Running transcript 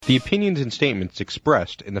The opinions and statements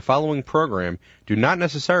expressed in the following program do not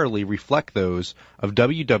necessarily reflect those of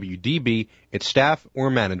WWDB, its staff, or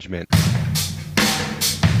management.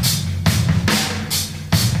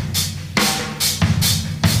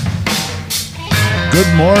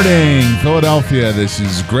 Good morning, Philadelphia. This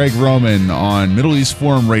is Greg Roman on Middle East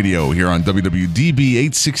Forum Radio here on WWDB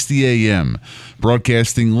 860 AM,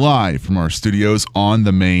 broadcasting live from our studios on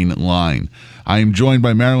the main line. I am joined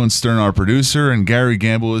by Marilyn Stern, our producer, and Gary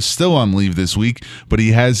Gamble is still on leave this week, but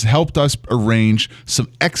he has helped us arrange some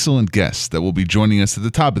excellent guests that will be joining us at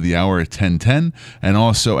the top of the hour at 10:10 and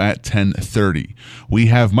also at 10:30. We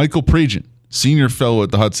have Michael Pregent, Senior Fellow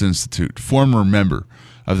at the Hudson Institute, former member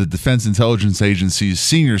of the Defense Intelligence Agency's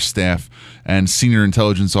senior staff and senior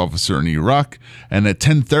intelligence officer in Iraq. And at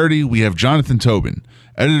 10:30, we have Jonathan Tobin,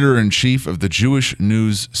 editor-in-chief of the Jewish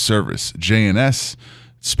News Service, JNS,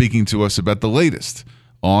 speaking to us about the latest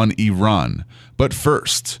on Iran. But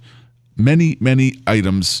first, many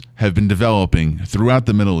items have been developing throughout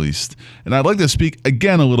the Middle East, and I'd like to speak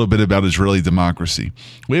again a little bit about Israeli democracy.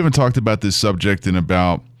 We haven't talked about this subject in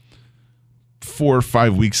about 4 or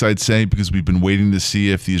 5 weeks, I'd say, because we've been waiting to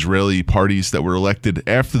see if the Israeli parties that were elected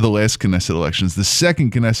after the last Knesset elections, the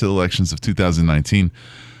second Knesset elections of 2019,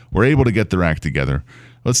 were able to get their act together.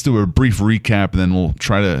 Let's do a brief recap, and then we'll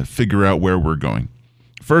try to figure out where we're going.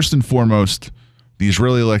 First and foremost, the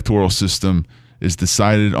Israeli electoral system is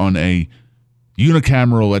decided on a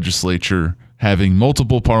unicameral legislature having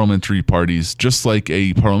multiple parliamentary parties, just like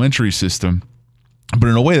a parliamentary system, but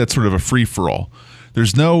in a way that's sort of a free-for-all.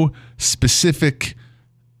 There's no specific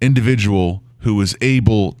individual who is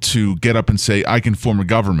able to get up and say, I can form a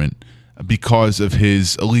government because of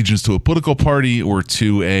his allegiance to a political party or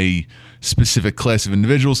to a specific class of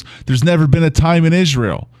individuals. There's never been a time in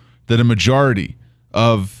Israel that a majority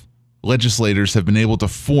of legislators have been able to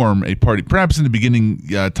form a party, perhaps in the beginning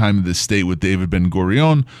time of the state with David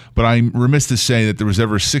Ben-Gurion, but I'm remiss to say that there was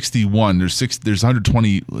ever 61. There's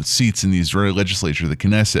 120 seats in the Israeli legislature, the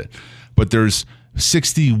Knesset, but there's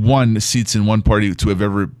 61 seats in one party to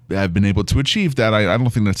have been able to achieve that. I don't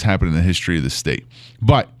think that's happened in the history of the state.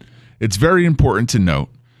 But it's very important to note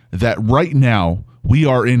that right now we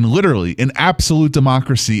are in literally an absolute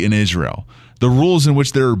democracy in Israel. The rules in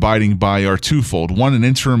which they're abiding by are twofold. One, an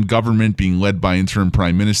interim government being led by interim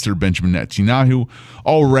Prime Minister Benjamin Netanyahu,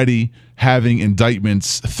 already having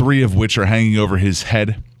indictments, 3 of which are hanging over his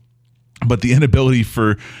head. But the inability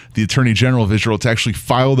for the Attorney General of Israel to actually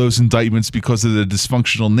file those indictments because of the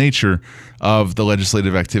dysfunctional nature of the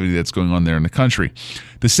legislative activity that's going on there in the country.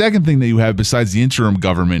 The second thing that you have besides the interim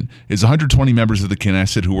government is 120 members of the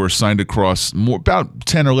Knesset who are assigned across about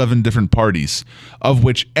 10 or 11 different parties, of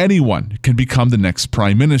which anyone can become the next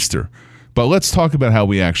prime minister. But let's talk about how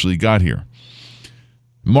we actually got here.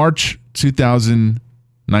 March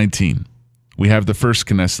 2019, we have the first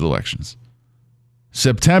Knesset elections.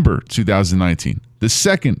 September 2019, the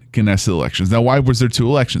second Knesset elections. Now, why was there 2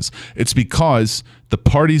 elections? It's because the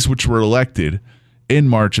parties which were elected in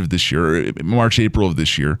March, April of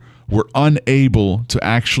this year, were unable to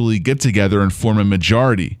actually get together and form a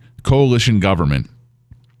majority coalition government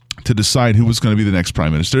to decide who was going to be the next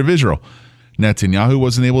prime minister of Israel. Netanyahu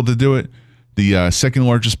wasn't able to do it. The second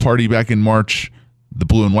largest party back in March, the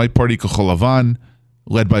Blue and White Party, Kahol Lavan,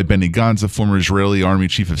 led by Benny Gantz, a former Israeli army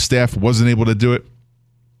chief of staff, wasn't able to do it.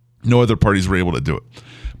 No other parties were able to do it.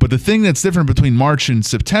 But the thing that's different between March and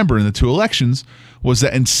September in the 2 elections was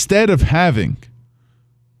that instead of having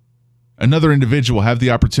another individual have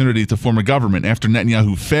the opportunity to form a government after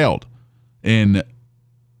Netanyahu failed in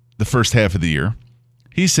the first half of the year,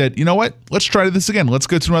 he said, you know what? Let's try this again. Let's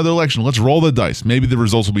go to another election. Let's roll the dice. Maybe the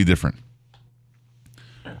results will be different.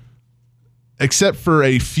 Except for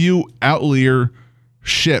a few outlier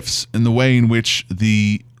shifts in the way in which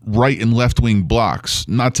the right and left-wing blocs,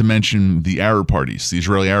 not to mention the Arab parties, the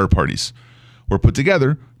Israeli Arab parties, were put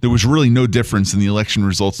together, there was really no difference in the election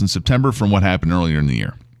results in September from what happened earlier in the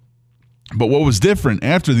year. But what was different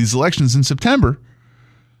after these elections in September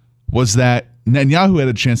was that Netanyahu had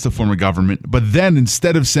a chance to form a government, but then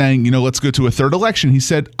instead of saying, let's go to a third election, he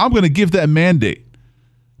said, I'm going to give that mandate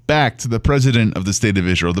back to the president of the State of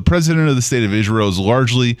Israel. The president of the State of Israel is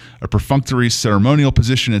largely a perfunctory ceremonial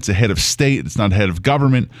position. It's a head of state. It's not a head of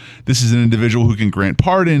government. This is an individual who can grant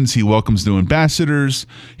pardons. He welcomes new ambassadors.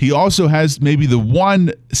 He also has maybe the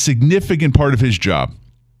one significant part of his job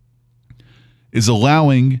is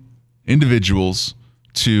allowing individuals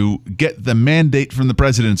to get the mandate from the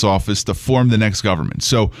president's office to form the next government.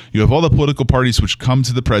 So you have all the political parties which come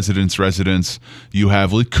to the president's residence. You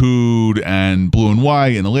have Likud and Blue and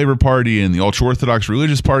White and the Labor Party and the ultra-Orthodox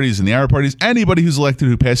religious parties and the Arab parties. Anybody who's elected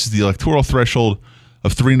who passes the electoral threshold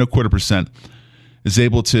of 3.25%, is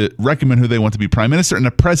able to recommend who they want to be prime minister, and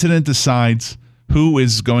the president decides who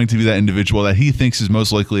is going to be that individual that he thinks is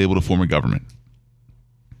most likely able to form a government.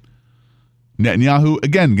 Netanyahu,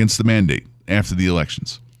 again, against the mandate after the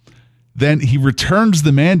elections. Then he returns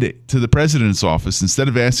the mandate to the president's office instead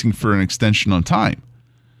of asking for an extension on time,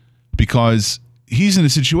 because he's in a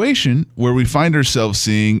situation where we find ourselves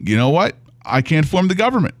seeing, you know what, I can't form the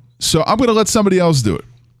government, so I'm going to let somebody else do it.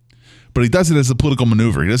 But he does it as a political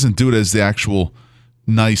maneuver. He doesn't do it as the actual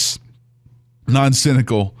nice,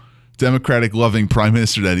 non-cynical, democratic-loving prime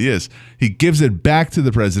minister that he is. He gives it back to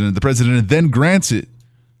the president. The president then grants it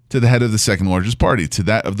to the head of the second largest party, to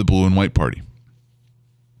that of the Blue and White Party.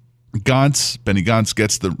 Benny Gantz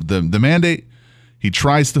gets the mandate. He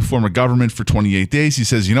tries to form a government for 28 days. He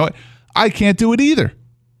says, you know what, I can't do it either.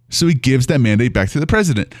 So he gives that mandate back to the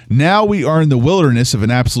president. Now we are in the wilderness of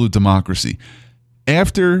an absolute democracy.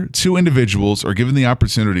 After two individuals are given the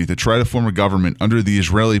opportunity to try to form a government under the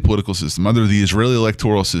Israeli political system, under the Israeli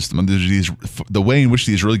electoral system, under the way in which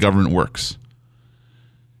the Israeli government works,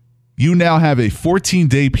 you now have a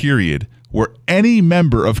 14-day period where any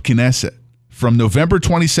member of Knesset from November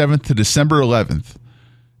 27th to December 11th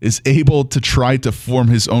is able to try to form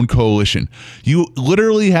his own coalition. You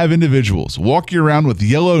literally have individuals walking around with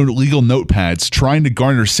yellow legal notepads trying to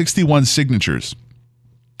garner 61 signatures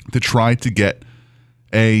to try to get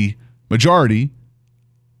a majority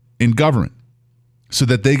in government so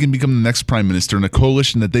that they can become the next prime minister, and a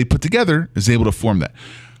coalition that they put together is able to form that.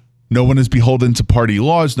 No one is beholden to party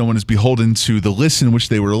laws. No one is beholden to the list in which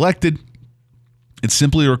they were elected. It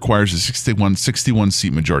simply requires a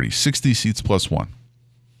 61-seat majority, 60 seats plus one.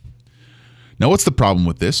 Now, what's the problem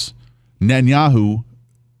with this? Netanyahu,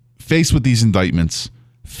 faced with these indictments,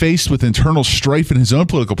 faced with internal strife in his own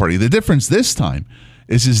political party. The difference this time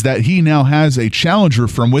is that he now has a challenger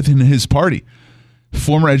from within his party,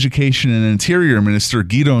 former Education and Interior Minister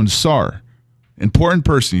Gideon Sa'ar. Important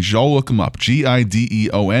person. You should all look him up.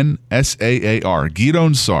 Gideon Saar.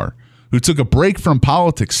 Gideon Sa'ar, who took a break from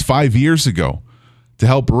politics 5 years ago to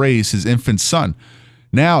help raise his infant son.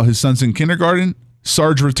 Now his son's in kindergarten.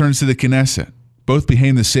 Sarge returns to the Knesset. Both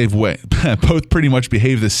behave the same way. Both pretty much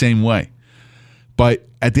behave the same way. But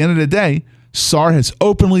at the end of the day, Sa'ar has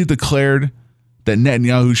openly declared that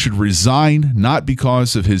Netanyahu should resign, not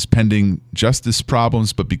because of his pending justice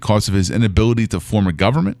problems, but because of his inability to form a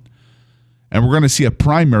government. And we're going to see a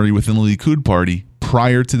primary within the Likud party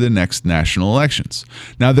prior to the next national elections.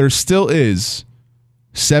 Now, there still is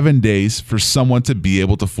 7 days for someone to be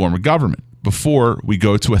able to form a government before we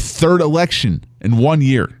go to a third election in 1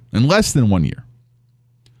 year, in less than 1 year.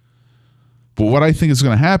 But what I think is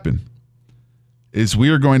going to happen is we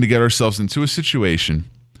are going to get ourselves into a situation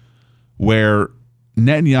where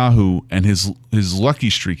Netanyahu and his lucky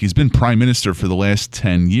streak, he's been prime minister for the last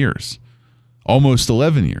 10 years, almost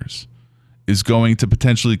 11 years, is going to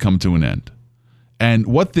potentially come to an end. And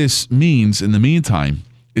what this means in the meantime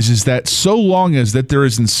is that so long as that there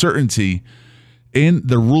is uncertainty in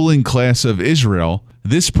the ruling class of Israel,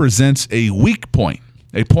 this presents a weak point,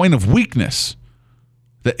 a point of weakness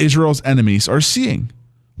that Israel's enemies are seeing.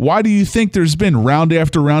 Why do you think there's been round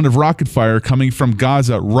after round of rocket fire coming from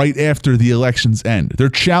Gaza right after the elections end? They're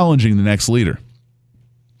challenging the next leader.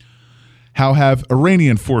 How have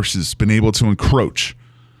Iranian forces been able to encroach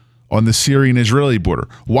on the Syrian-Israeli border?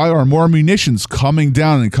 Why are more munitions coming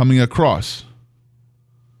down and coming across?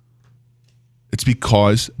 It's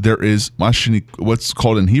because there is what's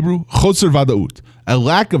called in Hebrew, chosar vadaut, a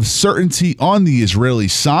lack of certainty on the Israeli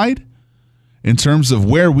side in terms of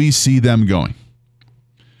where we see them going.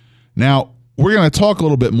 Now, we're going to talk a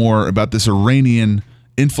little bit more about this Iranian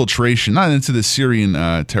infiltration, not into the Syrian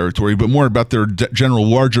territory, but more about their general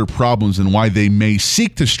larger problems and why they may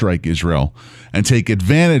seek to strike Israel and take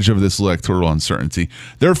advantage of this electoral uncertainty.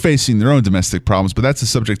 They're facing their own domestic problems, but that's the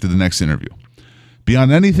subject of the next interview.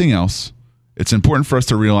 Beyond anything else, it's important for us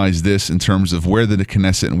to realize this in terms of where the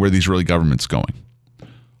Knesset and where the Israeli government's going.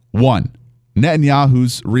 1,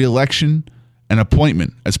 Netanyahu's re-election and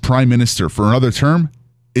appointment as prime minister for another term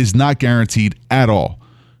is not guaranteed at all.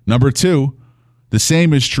 Number 2, the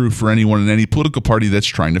same is true for anyone in any political party that's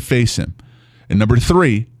trying to face him. And number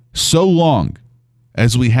 3, so long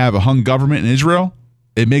as we have a hung government in Israel,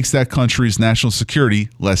 it makes that country's national security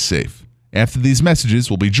less safe. After these messages,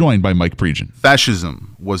 we'll be joined by Mike Pregent.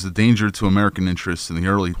 Fascism was a danger to American interests in the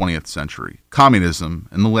early 20th century. Communism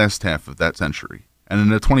in the last half of that century. And in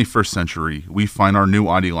the 21st century, we find our new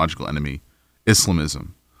ideological enemy,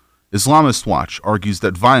 Islamism. Islamist Watch argues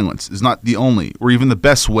that violence is not the only or even the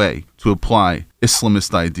best way to apply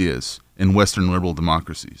Islamist ideas in Western liberal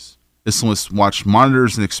democracies. Islamist Watch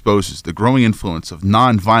monitors and exposes the growing influence of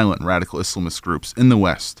non-violent radical Islamist groups in the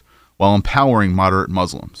West while empowering moderate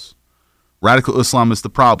Muslims. Radical Islam is the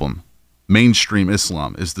problem. Mainstream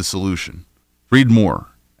Islam is the solution. Read more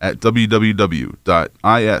at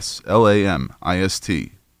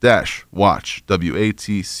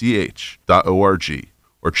www.islamist-watch.org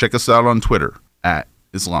or check us out on Twitter at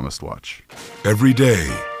IslamistWatch. Every day,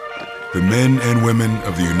 the men and women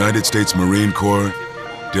of the United States Marine Corps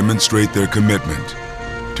demonstrate their commitment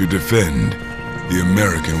to defend the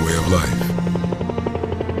American way of life.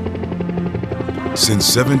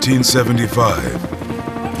 Since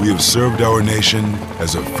 1775, we have served our nation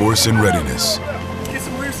as a force in readiness.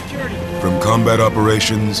 From combat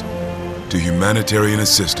operations to humanitarian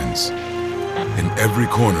assistance in every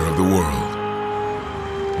corner of the world.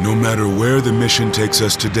 No matter where the mission takes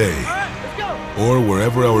us today or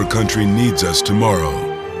wherever our country needs us tomorrow,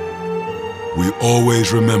 we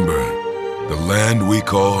always remember the land we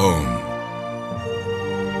call home.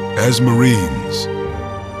 As Marines,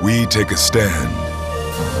 we take a stand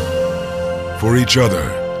for each other,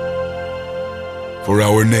 for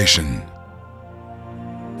our nation,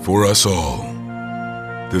 for us all,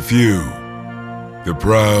 the few, the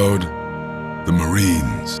proud, the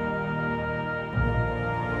Marines.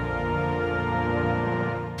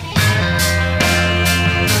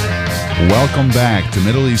 Welcome back to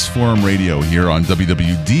Middle East Forum Radio here on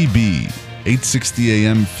WWDB 860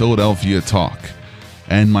 AM Philadelphia Talk.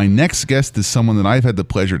 And my next guest is someone that I've had the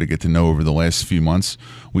pleasure to get to know over the last few months.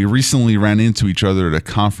 We recently ran into each other at a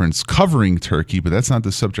conference covering Turkey, but that's not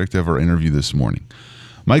the subject of our interview this morning.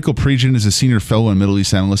 Michael Pregin is a senior fellow and Middle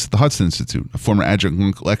East analyst at the Hudson Institute, a former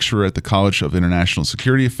adjunct lecturer at the College of International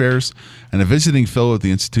Security Affairs, and a visiting fellow at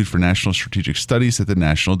the Institute for National Strategic Studies at the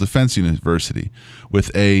National Defense University,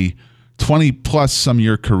 with a 20-plus some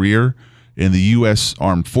year career in the U.S.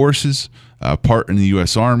 Armed Forces, part in the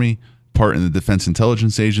U.S. Army, part in the Defense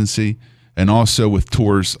Intelligence Agency, and also with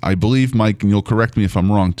tours, I believe, Mike, and you'll correct me if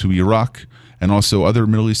I'm wrong, to Iraq and also other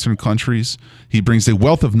Middle Eastern countries. He brings a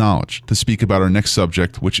wealth of knowledge to speak about our next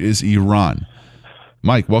subject, which is Iran.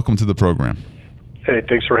 Mike, welcome to the program. Hey,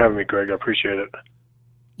 thanks for having me, Greg. I appreciate it.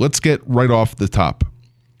 Let's get right off the top.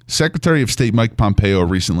 Secretary of State Mike Pompeo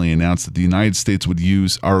recently announced that the United States would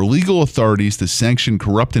use our legal authorities to sanction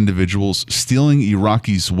corrupt individuals stealing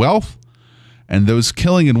Iraqis' wealth and those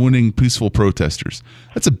killing and wounding peaceful protesters.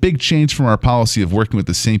 That's a big change from our policy of working with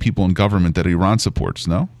the same people in government that Iran supports,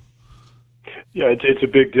 no? Yeah, it's a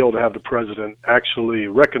big deal to have the president actually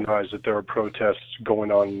recognize that there are protests going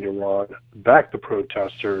on in Iran, back the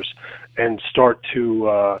protesters, and start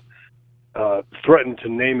to threaten to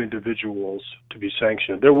name individuals to be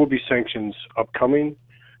sanctioned. There will be sanctions upcoming,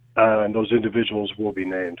 and those individuals will be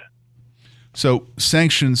named. So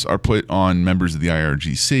sanctions are put on members of the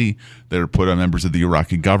IRGC, that are put on members of the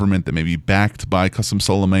Iraqi government that may be backed by Qasem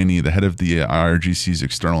Soleimani, the head of the IRGC's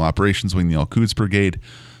external operations wing, the Al-Quds Brigade.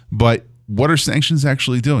 But what are sanctions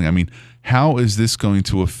actually doing? I mean, how is this going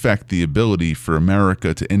to affect the ability for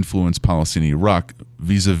America to influence policy in Iraq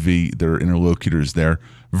vis-a-vis their interlocutors there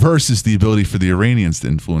versus the ability for the Iranians to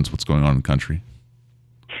influence what's going on in the country?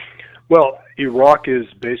 Well, Iraq is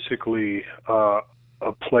basically a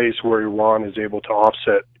place where Iran is able to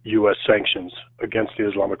offset U.S. sanctions against the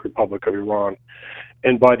Islamic Republic of Iran.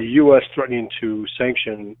 And by the U.S. threatening to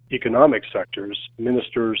sanction economic sectors,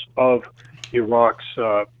 ministers of Iraq's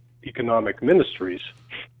economic ministries,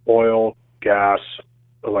 oil, gas,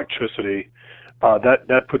 electricity,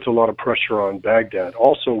 that puts a lot of pressure on Baghdad.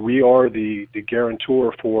 Also, we are the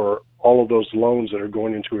guarantor for all of those loans that are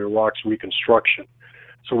going into Iraq's reconstruction.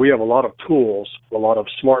 So we have a lot of tools, a lot of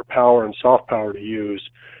smart power and soft power to use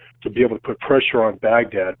to be able to put pressure on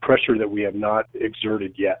Baghdad, pressure that we have not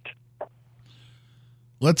exerted yet.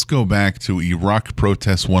 Let's go back to Iraq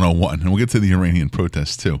Protest 101, and we'll get to the Iranian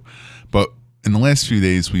protests too. But in the last few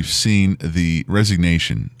days, we've seen the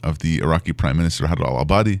resignation of the Iraqi Prime Minister, Haider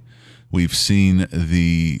al-Abadi. We've seen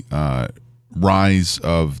the rise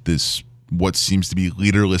of this, what seems to be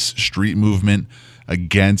leaderless street movement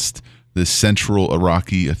against the central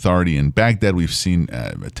Iraqi authority in Baghdad. We've seen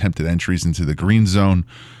attempted entries into the Green Zone.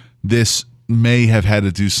 This may have had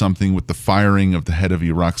to do something with the firing of the head of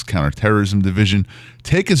Iraq's counterterrorism division.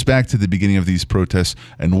 Take us back to the beginning of these protests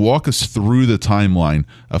and walk us through the timeline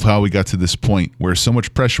of how we got to this point where so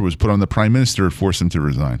much pressure was put on the prime minister to force him to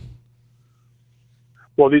resign.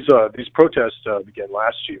 Well, these protests began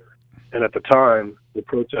last year, and at the time, the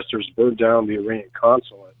protesters burned down the Iranian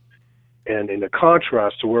consulate. And in the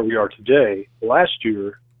contrast to where we are today, last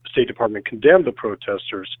year, the State Department condemned the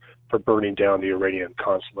protesters for burning down the Iranian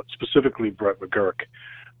consulate, specifically Brett McGurk.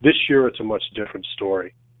 This year, it's a much different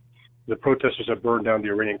story. the protesters have burned down the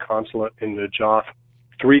Iranian consulate in Najaf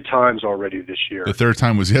 3 times already this year. The third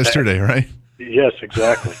time was yesterday, right? Yes,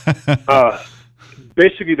 exactly.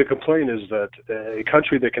 Basically, the complaint is that a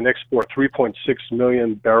country that can export 3.6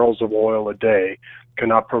 million barrels of oil a day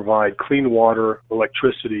cannot provide clean water,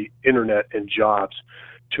 electricity, internet, and jobs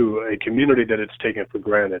to a community that it's taken for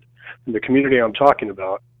granted. And the community I'm talking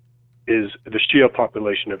about is the Shia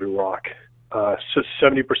population of Iraq.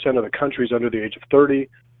 70% of the country is under the age of 30,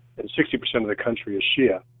 and 60% of the country is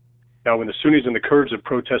Shia. Now, when the Sunnis and the Kurds have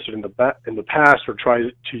protested in the past or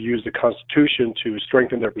tried to use the Constitution to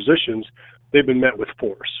strengthen their positions, they've been met with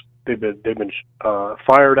force. They've been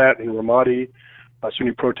fired at in Ramadi.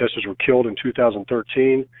 Sunni protesters were killed in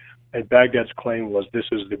 2013, and Baghdad's claim was this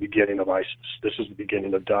is the beginning of ISIS. This is the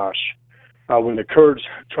beginning of Daesh. When the Kurds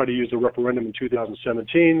tried to use the referendum in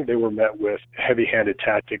 2017, they were met with heavy-handed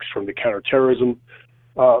tactics from the counterterrorism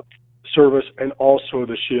service and also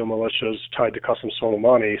the Shia militias tied to Qasem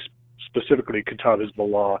Soleimani, specifically Kataib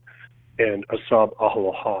Hezbollah and Asab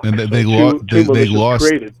Ahl-Haq. And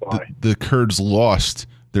the Kurds lost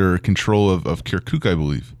their control of Kirkuk, I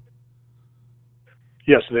believe.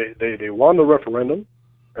 Yes, they won the referendum,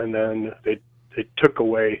 and then they took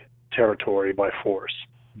away territory by force,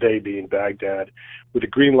 they being Baghdad, with a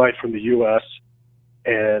green light from the U.S.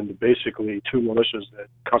 and basically 2 militias that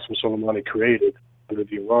Qasem Soleimani created under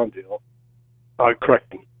the Iran deal.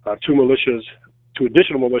 2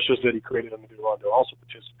 additional militias that he created under the Iran deal also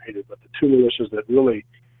participated, but the 2 militias that really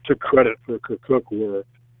took credit for Kirkuk were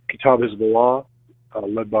Kataib Hezbollah,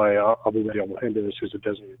 led by Abu Mahdi al-Mohandes, who's a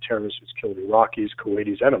designated terrorist who's killed Iraqis,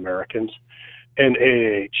 Kuwaitis, and Americans, and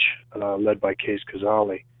AAH, led by Qais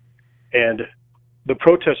Khazali. And the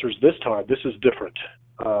protesters this time, this is different.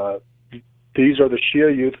 These are the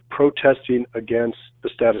Shia youth protesting against the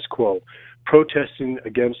status quo, protesting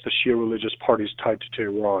against the Shia religious parties tied to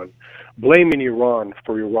Tehran, blaming Iran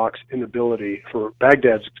for Iraq's inability, for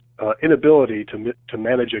Baghdad's inability to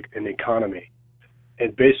manage an economy,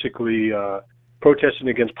 and basically protesting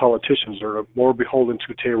against politicians that are more beholden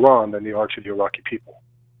to Tehran than they are to the Iraqi people.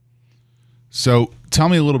 So tell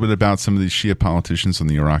me a little bit about some of these Shia politicians on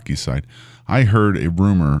the Iraqi side. I heard a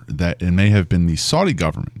rumor that it may have been the Saudi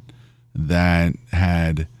government that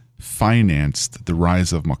had financed the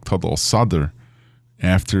rise of Muqtada al-Sadr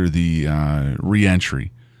after the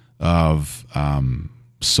re-entry of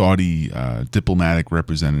Saudi diplomatic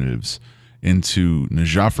representatives into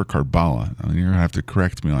Najaf or Karbala. You're going to have to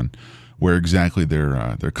correct me on where exactly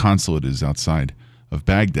their consulate is outside of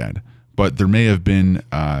Baghdad. But there may have been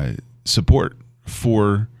support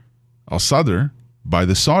for al-Sadr by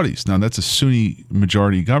the Saudis. Now, that's a Sunni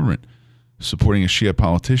majority government supporting a Shia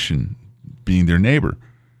politician being their neighbor.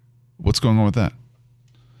 What's going on with that?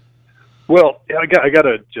 Well, I got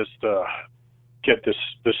to just get this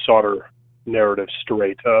Sadr narrative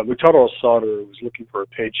straight. Muqtada al-Sadr was looking for a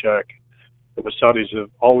paycheck, and the Saudis have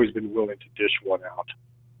always been willing to dish one out.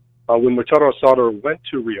 When Muqtada al-Sadr went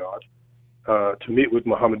to Riyadh to meet with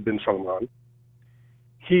Mohammed bin Salman,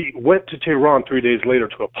 he went to Tehran 3 days later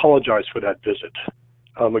to apologize for that visit.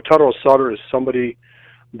 Muqtada al-Sadr is somebody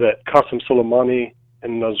that Qasem Soleimani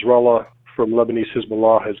and Nasrallah from Lebanese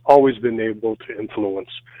Hezbollah has always been able to influence.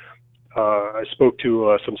 I spoke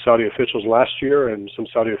to some Saudi officials last year and some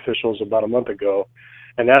Saudi officials about a month ago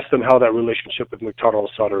and asked them how that relationship with Muqtada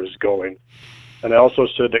al-Sadr is going. And I also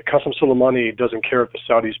said that Qasem Soleimani doesn't care if the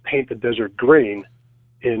Saudis paint the desert green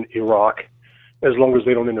in Iraq as long as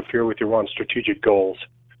they don't interfere with Iran's strategic goals.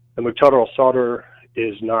 And Muqtada al-Sadr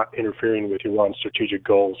is not interfering with Iran's strategic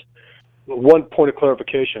goals. One point of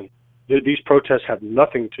clarification, these protests have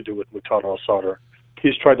nothing to do with Muqtada al-Sadr.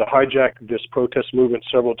 He's tried to hijack this protest movement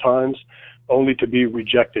several times, only to be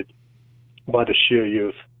rejected by the Shia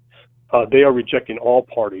youth. They are rejecting all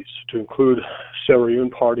parties, to include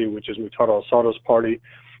Sarayun Party, which is Muqtada al-Sadr's party,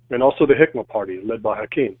 and also the Hikmah Party, led by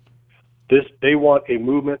Hakim. They want a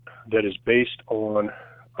movement that is based on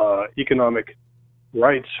economic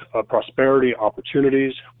rights, prosperity,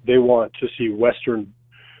 opportunities. They want to see Western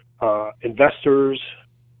investors,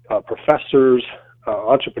 professors,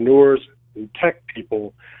 entrepreneurs, and tech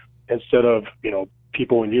people instead of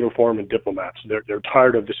people in uniform and diplomats. They're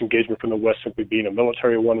tired of this engagement from the West simply being a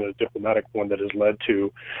military one and a diplomatic one that has led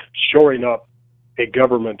to shoring up a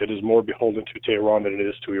government that is more beholden to Tehran than it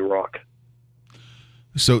is to Iraq.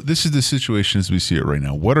 So this is the situation as we see it right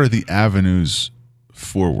now. What are the avenues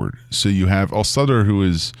forward? So you have al-Sadr, who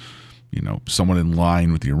is, somewhat in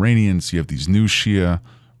line with the Iranians. You have these new Shia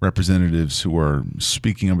representatives who are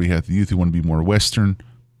speaking on behalf of the youth who want to be more Western.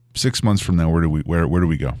 6 months from now, where do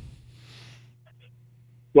we go?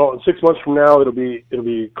 Well, in 6 months from now, it'll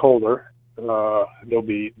be colder. There'll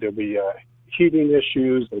be heating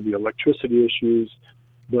issues. There'll be electricity issues.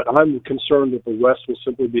 But I'm concerned that the West will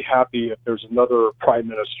simply be happy if there's another prime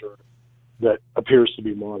minister that appears to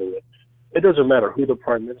be moderate. It doesn't matter who the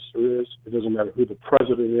prime minister is. It doesn't matter who the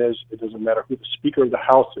president is. It doesn't matter who the Speaker of the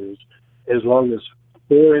House is, as long as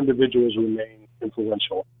 4 individuals remain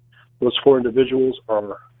influential. Those 4 individuals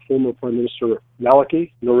are former Prime Minister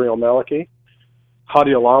Maliki, Nouri al-Maliki,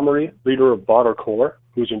 Hadi al-Amri, leader of Badr Corps,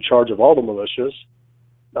 who's in charge of all the militias,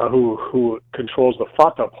 who controls the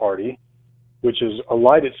Fatah Party, which has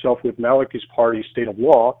allied itself with Maliki's party, State of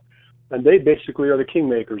Law, and they basically are the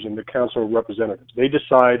kingmakers in the Council of Representatives. They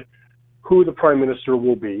decide who the prime minister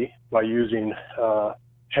will be by using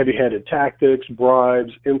heavy-handed tactics,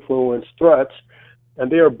 bribes, influence, threats,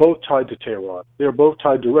 and they are both tied to Tehran. They are both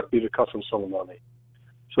tied directly to Qasem Soleimani.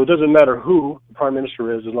 So it doesn't matter who the prime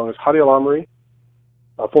minister is, as long as Hadi al-Amri,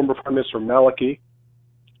 former Prime Minister Maliki,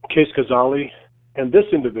 Qais Khazali, and this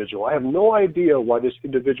individual. I have no idea why this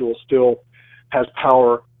individual still has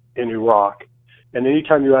power in Iraq. And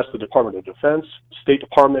anytime you ask the Department of Defense, State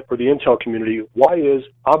Department, or the intel community, why is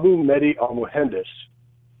Abu Mehdi al-Muhandis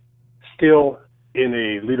still in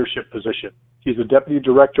a leadership position? He's the deputy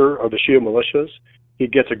director of the Shia militias. He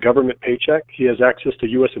gets a government paycheck. He has access to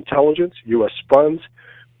U.S. intelligence, U.S. funds.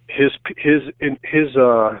 His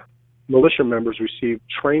militia members receive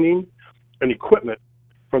training and equipment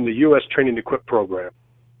from the U.S. Training and Equip program.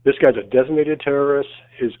 This guy's a designated terrorist.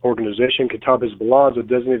 His organization, Kataib Hezbollah, is a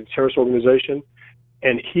designated terrorist organization.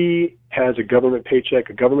 And he has a government paycheck,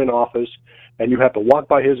 a government office, and you have to walk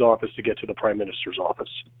by his office to get to the prime minister's office.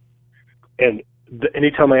 And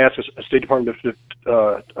anytime I ask a State Department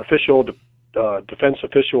official, defense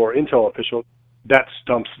official, or intel official, that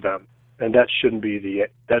stumps them, and that shouldn't be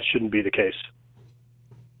the case.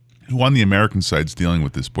 Who on the American side is dealing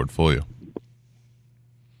with this portfolio?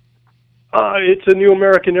 It's a new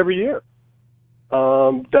American every year.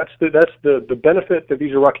 That's the benefit that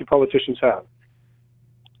these Iraqi politicians have.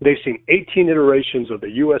 They've seen 18 iterations of the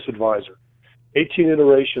U.S. advisor, 18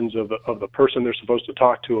 iterations of the person they're supposed to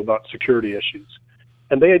talk to about security issues.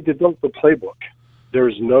 And they had developed the playbook.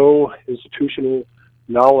 There's no institutional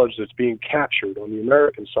knowledge that's being captured on the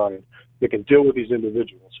American side that can deal with these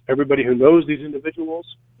individuals. Everybody who knows these individuals,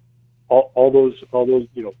 all those former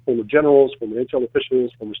generals, former intel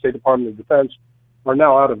officials, former State Department of Defense, are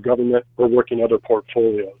now out of government or working other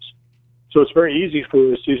portfolios. So it's very easy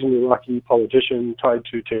for a seasoned Iraqi politician tied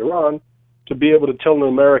to Tehran to be able to tell an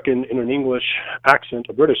American in an English accent,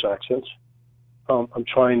 a British accent, I'm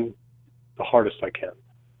trying the hardest I can.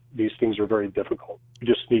 These things are very difficult. We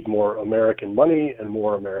just need more American money and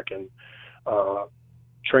more American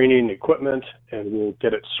training, equipment, and we'll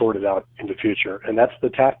get it sorted out in the future. And that's the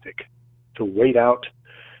tactic, to wait out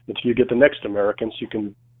until you get the next American so you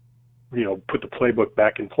can, put the playbook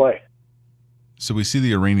back in play. So we see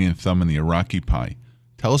the Iranian thumb in the Iraqi pie.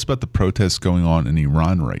 Tell us about the protests going on in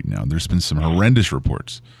Iran right now. There's been some horrendous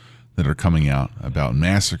reports that are coming out about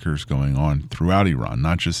massacres going on throughout Iran,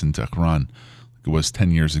 not just in Tehran, like it was 10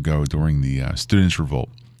 years ago during the Students' Revolt,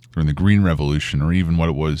 during the Green Revolution, or even what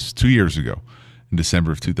it was 2 years ago in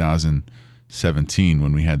December of 2017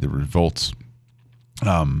 when we had the revolts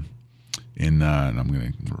and I'm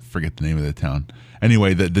going to forget the name of the town.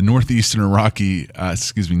 Anyway, the northeastern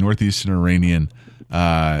Iranian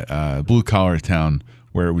blue-collar town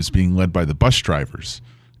where it was being led by the bus drivers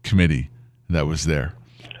committee that was there.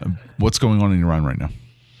 What's going on in Iran right now?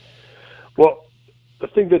 Well, the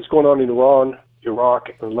thing that's going on in Iran, Iraq,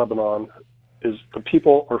 and Lebanon is the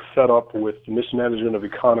people are fed up with the mismanagement of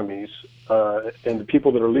economies, and the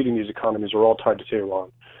people that are leading these economies are all tied to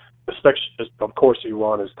Tehran. Especially, of course,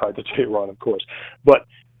 Iran is tied to Tehran, of course. But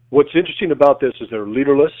what's interesting about this is they're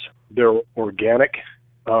leaderless, they're organic,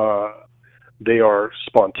 they are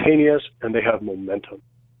spontaneous, and they have momentum.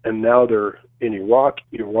 And now they're in Iraq,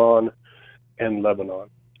 Iran, and Lebanon.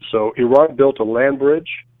 So Iran built a land bridge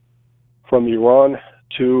from Iran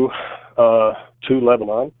to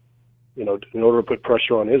Lebanon, in order to put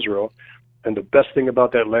pressure on Israel. And the best thing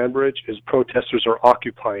about that land bridge is protesters are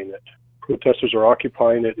occupying it. Protesters are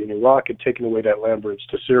occupying it in Iraq and taking away that land bridge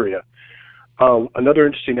to Syria. Another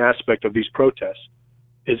interesting aspect of these protests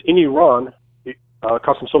is in Iran,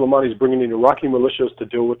 Qasem Soleimani is bringing in Iraqi militias to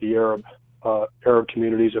deal with the Arab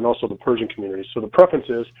communities and also the Persian communities. So the preference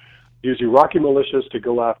is use Iraqi militias to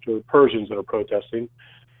go after Persians that are protesting,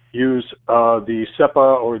 use the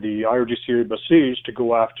Sepah or the IRGC Basij to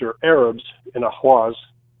go after Arabs in Ahwaz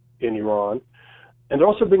in Iran, and they're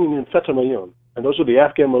also bringing in Fatah Mayun. And those are the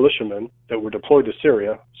Afghan militiamen that were deployed to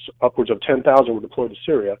Syria. Upwards of 10,000 were deployed to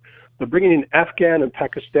Syria. They're bringing in Afghan and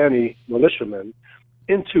Pakistani militiamen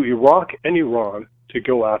into Iraq and Iran to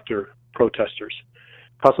go after protesters.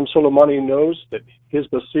 Qasem Soleimani knows that his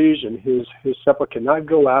Basij and his Sepah cannot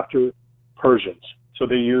go after Persians. So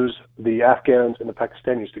they use the Afghans and the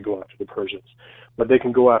Pakistanis to go after the Persians, but they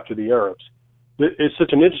can go after the Arabs. It's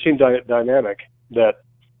such an interesting dynamic that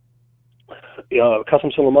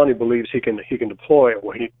Qasem Soleimani believes he can deploy.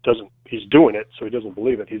 Well, he doesn't. He's doing it, so he doesn't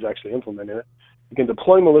believe it. He's actually implementing it. He can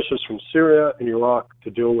deploy militias from Syria and Iraq to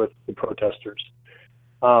deal with the protesters.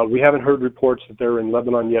 We haven't heard reports that they're in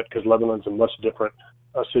Lebanon yet, because Lebanon's a much different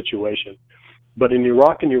situation. But in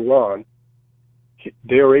Iraq and Iran,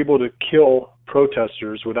 they are able to kill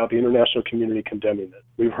protesters without the international community condemning it.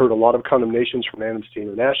 We've heard a lot of condemnations from Amnesty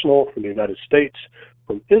International, from the United States,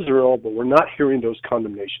 from Israel, but we're not hearing those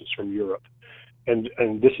condemnations from Europe. And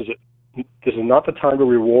this is not the time to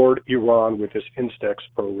reward Iran with this Instex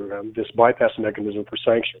program, this bypass mechanism for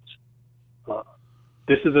sanctions.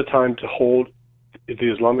 This is a time to hold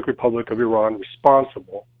the Islamic Republic of Iran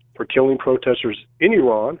responsible for killing protesters in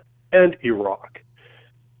Iran and Iraq.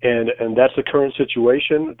 And that's the current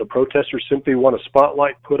situation. The protesters simply want a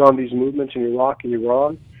spotlight put on these movements in Iraq and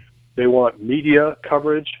Iran. They want media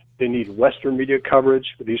coverage. They need Western media coverage.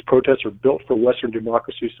 These protests are built for Western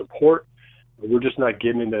democracy support. We're just not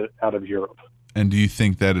getting it out of Europe. And do you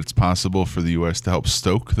think that it's possible for the U.S. to help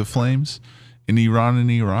stoke the flames in Iran and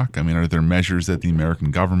Iraq? I mean, are there measures that the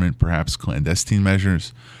American government, perhaps clandestine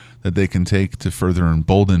measures, that they can take to further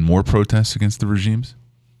embolden more protests against the regimes?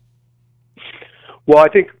 Well, I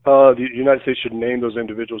think the United States should name those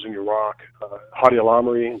individuals in Iraq. Hadi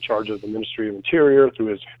al-Amri, in charge of the Ministry of Interior,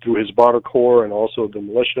 through his Badr Corps and also the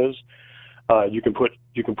militias. You can put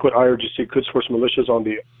IRGC Quds Force militias on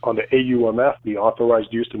the AUMF, the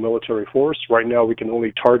Authorized Use of Military Force. Right now, we can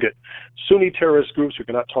only target Sunni terrorist groups. We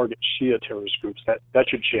cannot target Shia terrorist groups. That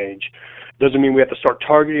should change. Doesn't mean we have to start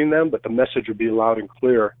targeting them, but the message would be loud and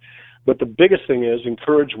clear. But the biggest thing is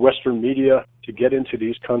encourage Western media to get into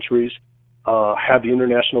these countries. Have the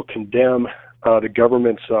international condemn the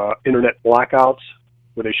government's internet blackouts,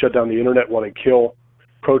 where they shut down the internet while they kill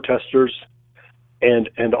protesters,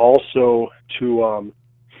 and also to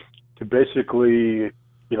basically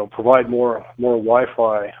provide more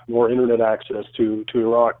Wi-Fi, more internet access to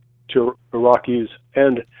Iraqis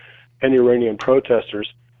and Iranian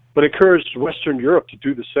protesters. But encourage Western Europe to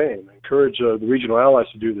do the same. Encourage the regional allies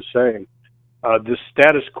to do the same. The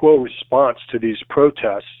status quo response to these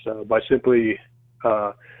protests by simply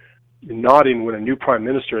nodding when a new prime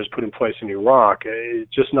minister is put in place in Iraq,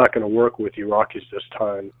 it's just not going to work with Iraqis this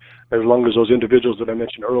time, as long as those individuals that I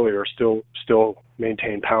mentioned earlier still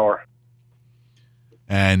maintain power.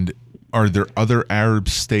 And are there other Arab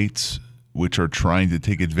states which are trying to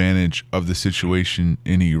take advantage of the situation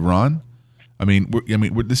in Iran?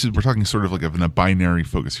 We're talking sort of like a binary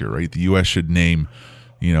focus here, right? The U.S. should name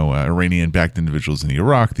Iranian-backed individuals in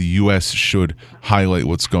Iraq. The U.S. should highlight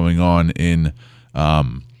what's going on in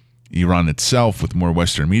Iran itself with more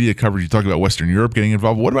Western media coverage. You talk about Western Europe getting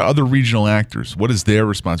involved. What about other regional actors? What is their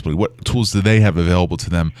responsibility? What tools do they have available to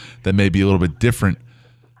them that may be a little bit different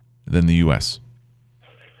than the U.S.?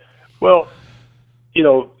 Well,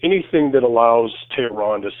 anything that allows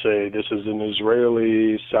Tehran to say this is an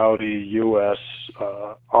Israeli, Saudi, U.S.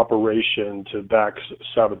 Operation to back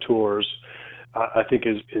saboteurs, I think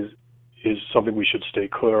is something we should stay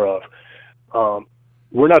clear of.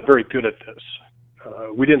 We're not very good at this.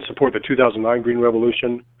 We didn't support the 2009 Green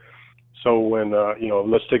Revolution. So when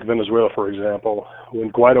let's take Venezuela for example.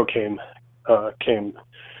 When Guaido came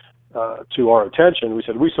to our attention, we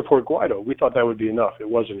said we support Guaido. We thought that would be enough. It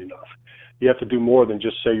wasn't enough. You have to do more than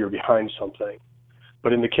just say you're behind something.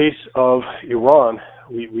 But in the case of Iran,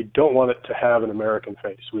 we don't want it to have an American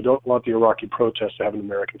face. We don't want the Iraqi protests to have an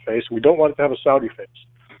American face. We don't want it to have a Saudi face.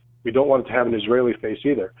 We don't want it to have an Israeli face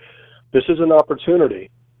either. This is an opportunity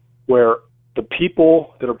where the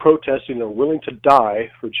people that are protesting are willing to die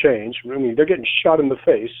for change. I mean, they're getting shot in the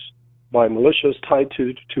face by militias tied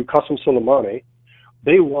to Qasem Soleimani.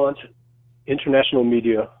 They want international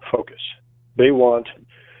media focus. They want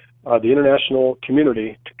the international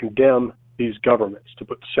community to condemn these governments, to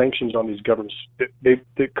put sanctions on these governments.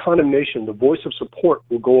 The condemnation, the voice of support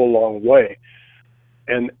will go a long way.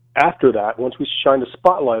 And after that, once we shine a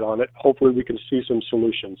spotlight on it, hopefully we can see some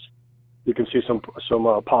solutions. We can see some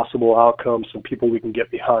possible outcomes, some people we can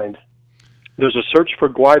get behind. There's a search for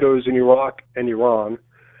Guaidos in Iraq and Iran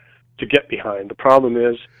to get behind. The problem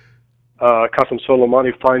is Qasem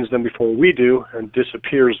Soleimani finds them before we do and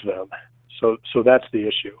disappears them. So that's the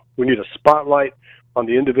issue. We need a spotlight on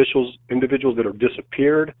the individuals that have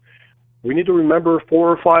disappeared. We need to remember 4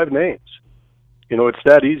 or 5 names. It's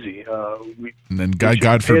that easy. And then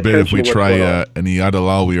God forbid if we try an Iyad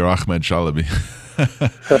Alawi or Ahmed Shalabi.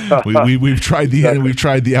 we've tried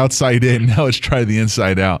the outside in. Now let's try the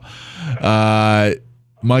inside out.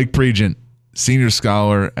 Mike Pregent, senior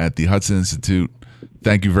scholar at the Hudson Institute.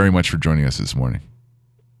 Thank you very much for joining us this morning.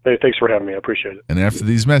 Hey, thanks for having me. I appreciate it. And after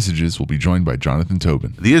these messages, we'll be joined by Jonathan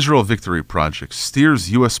Tobin. The Israel Victory Project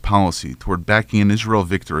steers U.S. policy toward backing an Israel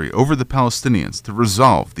victory over the Palestinians to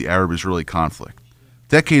resolve the Arab-Israeli conflict.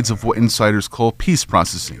 Decades of what insiders call peace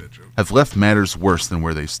processing have left matters worse than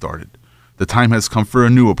where they started. The time has come for a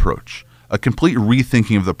new approach, a complete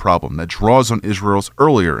rethinking of the problem that draws on Israel's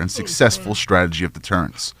earlier and successful strategy of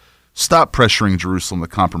deterrence. Stop pressuring Jerusalem to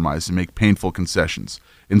compromise and make painful concessions.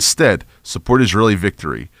 Instead, support Israeli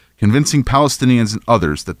victory, convincing Palestinians and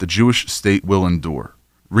others that the Jewish state will endure.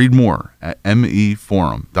 Read more at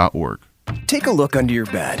meforum.org. Take a look under your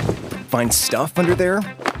bed. Find stuff under there?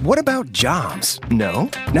 What about jobs? No?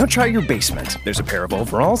 Now try your basement. There's a pair of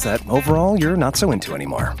overalls that overall you're not so into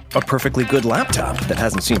anymore. A perfectly good laptop that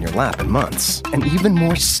hasn't seen your lap in months. And even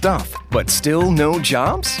more stuff. But still no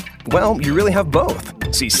jobs? Well, you really have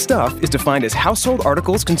both. See, stuff is defined as household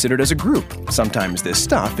articles considered as a group. Sometimes this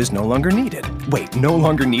stuff is no longer needed. Wait, no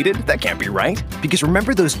longer needed? That can't be right. Because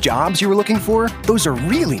remember those jobs you were looking for? Those are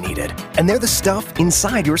really needed. And they're the stuff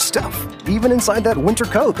inside your stuff. Even inside that winter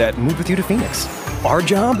coat that moved with you to Phoenix. Our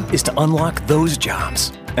job is to unlock those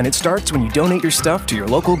jobs. And it starts when you donate your stuff to your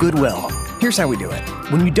local Goodwill. Here's how we do it.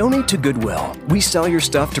 When you donate to Goodwill, we sell your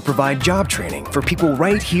stuff to provide job training for people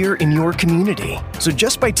right here in your community. So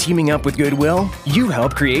just by teaming up with Goodwill, you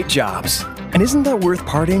help create jobs. And isn't that worth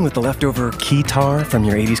parting with the leftover keytar from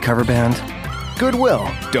your 80s cover band? Goodwill.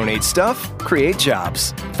 Donate stuff, create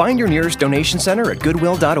jobs. Find your nearest donation center at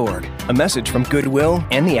goodwill.org. A message from Goodwill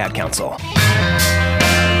and the Ad Council.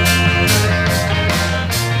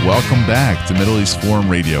 Welcome back to Middle East Forum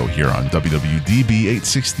Radio here on WWDB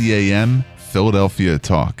 860 AM Philadelphia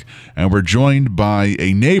Talk. And we're joined by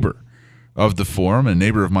a neighbor of the forum, a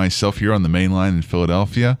neighbor of myself here on the main line in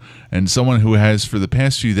Philadelphia, and someone who has for the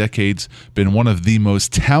past few decades been one of the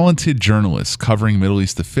most talented journalists covering Middle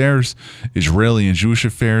East affairs, Israeli and Jewish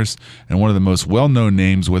affairs, and one of the most well-known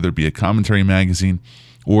names, whether it be a commentary magazine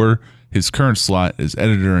or his current slot as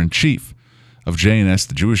editor-in-chief of JNS,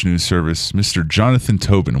 the Jewish News Service, Mr. Jonathan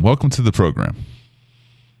Tobin. Welcome to the program.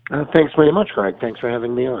 Thanks very much, Greg. Thanks for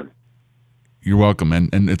having me on. You're welcome,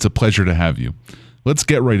 and it's a pleasure to have you. Let's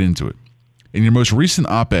get right into it. In your most recent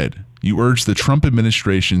op-ed, you urged the Trump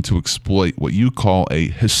administration to exploit what you call a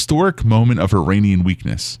historic moment of Iranian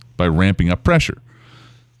weakness by ramping up pressure.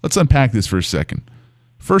 Let's unpack this for a second.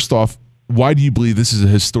 First off, why do you believe this is a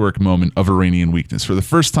historic moment of Iranian weakness? For the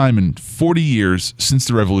first time in 40 years since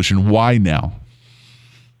the revolution, why now?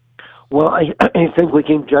 Well, I think we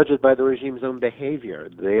can judge it by the regime's own behavior.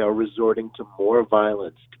 They are resorting to more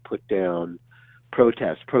violence to put down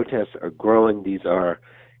protests. Protests are growing. These are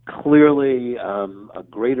clearly a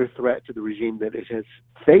greater threat to the regime that it has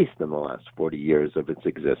faced in the last 40 years of its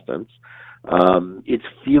existence. It's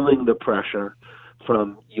feeling the pressure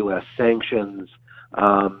from U.S. sanctions.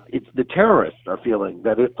 It's the terrorists are feeling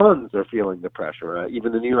that it funds are feeling the pressure.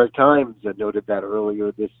 Even the New York Times noted that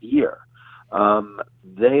earlier this year.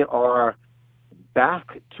 They are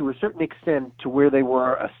back to a certain extent to where they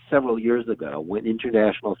were several years ago when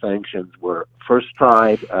international sanctions were first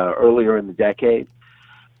tried earlier in the decade,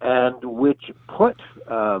 and which put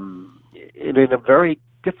it in a very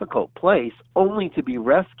difficult place, only to be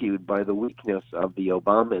rescued by the weakness of the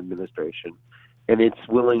Obama administration and its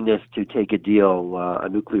willingness to take a deal, a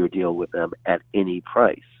nuclear deal with them at any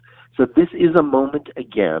price. So this is a moment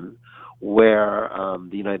again where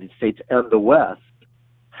the United States and the West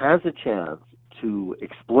has a chance to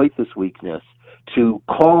exploit this weakness, to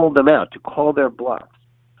call them out, to call their bluffs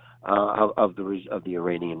of the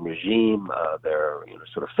Iranian regime, their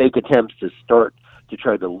sort of fake attempts to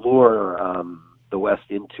try to lure the West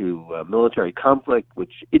into military conflict,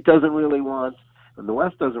 which it doesn't really want. And the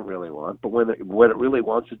West doesn't really want, but what it really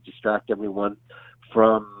wants is distract everyone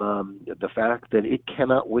from the fact that it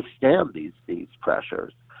cannot withstand these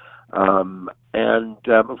pressures.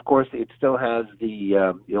 Of course, it still has the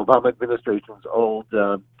Obama administration's old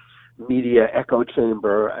media echo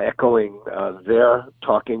chamber echoing their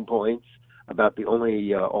talking points about the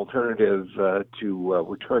only alternative to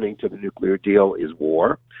returning to the nuclear deal is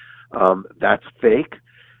war. That's fake.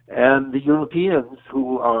 And the Europeans,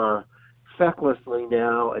 who are fecklessly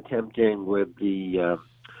now attempting with the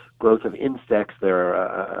growth of insects,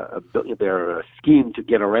 their scheme to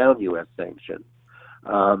get around U.S. sanctions,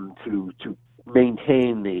 to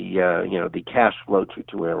maintain the cash flow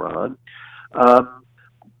to Iran.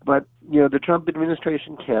 But the Trump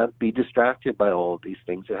administration can't be distracted by all of these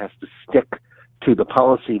things. It has to stick to the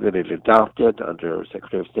policy that it adopted under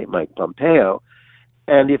Secretary of State Mike Pompeo.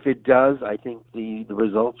 And if it does, I think the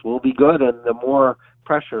results will be good. And the more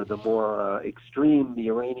pressure, the more extreme the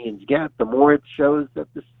Iranians get, the more it shows that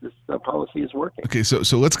this policy is working. Okay,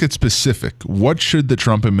 so let's get specific. What should the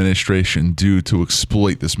Trump administration do to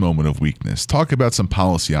exploit this moment of weakness? Talk about some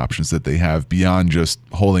policy options that they have beyond just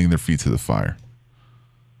holding their feet to the fire.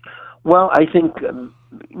 Well, I think,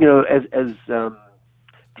 as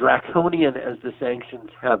draconian as the sanctions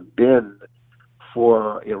have been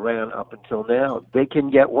for Iran up until now, they can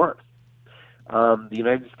get worse. The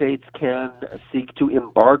United States can seek to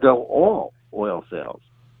embargo all oil sales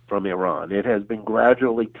from Iran. It has been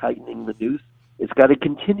gradually tightening the noose. It's got to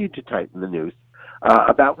continue to tighten the noose,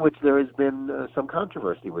 about which there has been some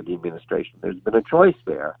controversy with the administration. There's been a choice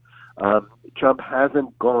there. Trump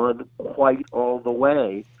hasn't gone quite all the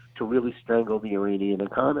way to really strangle the Iranian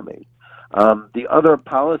economy. The other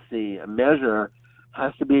policy measure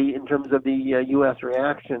has to be in terms of the U.S.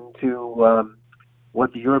 reaction to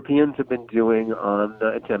what the Europeans have been doing on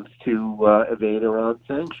attempts to evade Iran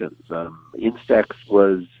sanctions. INSTEX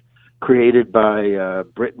was created by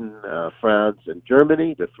Britain, France, and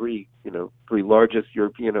Germany, the three largest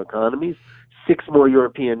European economies. 6 more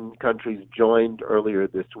European countries joined earlier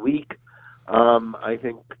this week. I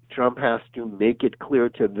think Trump has to make it clear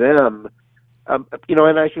to them, and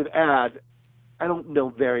I should add, I don't know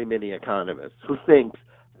very many economists who think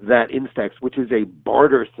that INSTEX, which is a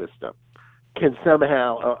barter system, can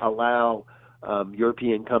somehow allow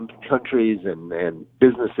European countries and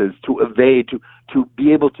businesses to evade, to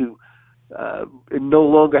be able to no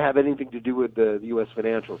longer have anything to do with the U.S.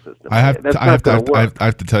 financial system. I have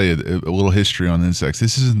to tell you a little history on INSTEX.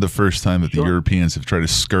 This isn't the first time that the Europeans have tried to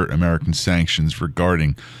skirt American sanctions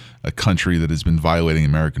regarding a country that has been violating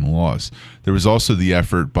American laws. There was also the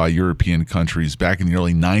effort by European countries back in the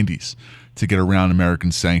early 90s to get around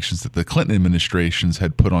American sanctions that the Clinton administrations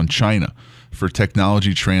had put on China for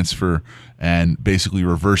technology transfer and basically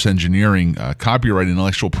reverse engineering copyright and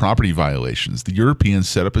intellectual property violations. The Europeans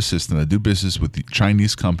set up a system to do business with the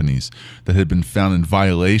Chinese companies that had been found in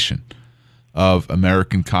violation of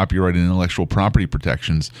American copyright and intellectual property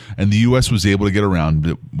protections, and the U.S. was able to get around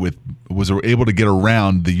the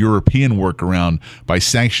European workaround by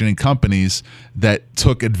sanctioning companies that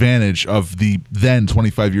took advantage of the then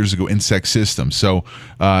 25 years ago INSTEX system. So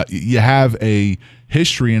you have a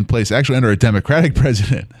history in place, actually under a Democratic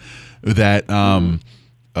president, that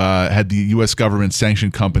had the U.S. government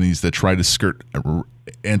sanction companies that tried to skirt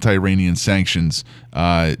anti-Iranian sanctions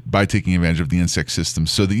by taking advantage of the INSTEX system.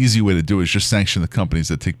 So the easy way to do it is just sanction the companies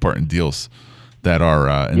that take part in deals that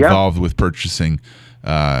are involved with purchasing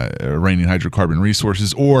Iranian hydrocarbon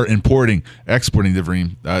resources or exporting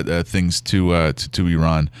different things to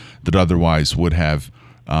Iran that otherwise would have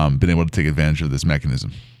been able to take advantage of this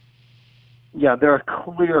mechanism. Yeah, there are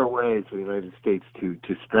clear ways for the United States to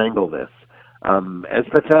strangle this. As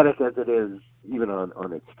pathetic as it is, even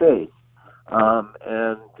on its face,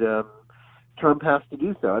 and Trump has to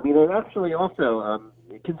do so. I mean, and actually also,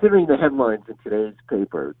 considering the headlines in today's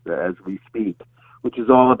papers as we speak, which is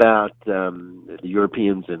all about the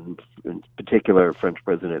Europeans and in particular French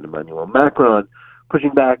President Emmanuel Macron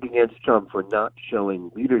pushing back against Trump for not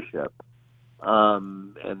showing leadership,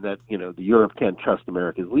 and that the Europe can't trust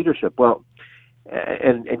America's leadership. Well,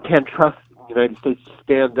 and can't trust the United States to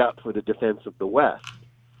stand up for the defense of the West.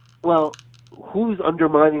 Well, who's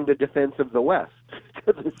undermining the defense of the West?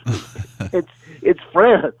 It's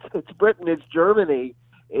France, it's Britain, it's Germany,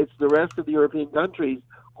 it's the rest of the European countries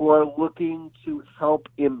who are looking to help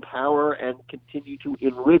empower and continue to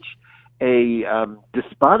enrich a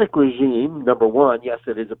despotic regime. Number one, yes,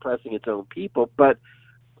 it is oppressing its own people, but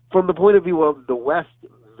from the point of view of the West,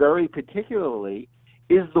 very particularly,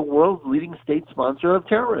 is the world's leading state sponsor of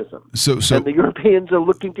terrorism. So and the Europeans are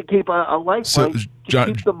looking to keep a lifeline to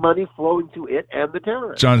keep the money flowing to it and the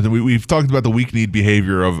terrorists. Jonathan, we've talked about the weak-kneed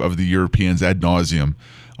behavior of the Europeans ad nauseum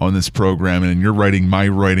on this program, and your writing, my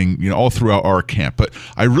writing, all throughout our camp. But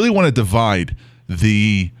I really want to divide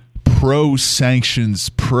the pro-sanctions,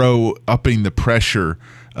 pro-upping the pressure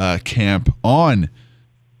camp on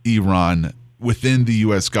Iran within the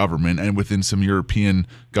U.S. government and within some European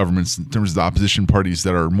governments in terms of the opposition parties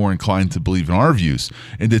that are more inclined to believe in our views,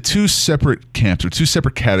 into two separate camps or two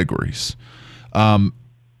separate categories.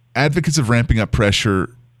 Advocates of ramping up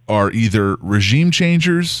pressure are either regime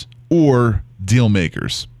changers or deal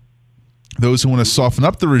makers. Those who want to soften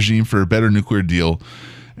up the regime for a better nuclear deal,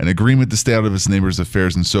 an agreement to stay out of its neighbors'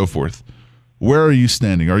 affairs, and so forth. Where are you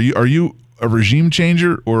standing? Are you a regime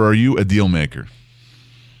changer or are you a deal maker?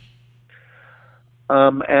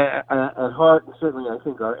 At heart, certainly, I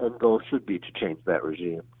think our end goal should be to change that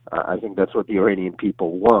regime. I think that's what the Iranian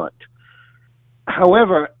people want.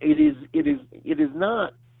 However, it is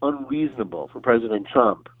not unreasonable for President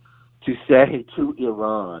Trump to say to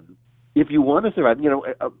Iran, if you want to survive,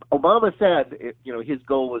 Obama said, his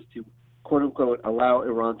goal was to, quote unquote, allow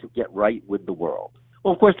Iran to get right with the world.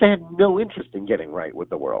 Well, of course, they had no interest in getting right with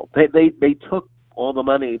the world. They took all the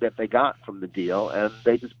money that they got from the deal and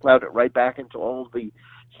they just plowed it right back into all of the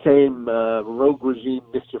same rogue regime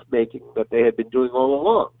mischief making that they had been doing all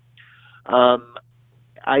along.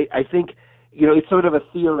 I think, it's sort of a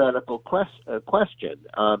theoretical question.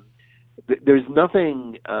 There's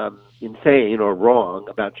nothing insane or wrong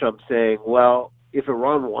about Trump saying, well, if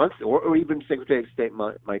Iran wants, or even Secretary of State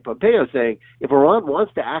Mike Pompeo saying, if Iran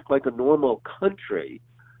wants to act like a normal country,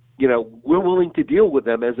 we're willing to deal with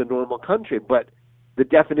them as a normal country, but the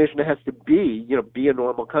definition has to be, be a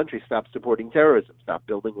normal country, stop supporting terrorism, stop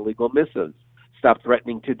building illegal missiles, stop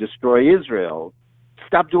threatening to destroy Israel,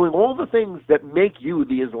 stop doing all the things that make you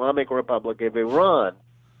the Islamic Republic of Iran.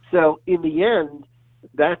 So in the end,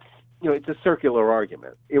 that's, it's a circular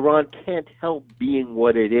argument. Iran can't help being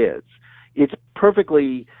what it is. It's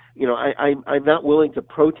perfectly, I'm not willing to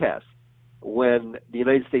protest when the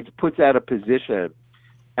United States puts out a position,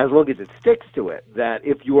 as long as it sticks to it, that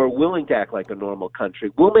if you are willing to act like a normal country,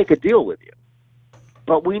 we'll make a deal with you.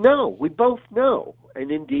 But we both know,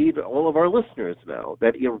 and indeed all of our listeners know,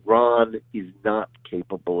 that Iran is not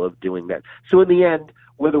capable of doing that. So in the end,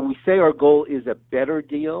 whether we say our goal is a better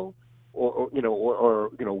deal or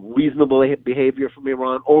reasonable behavior from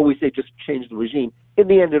Iran, or we say just change the regime, in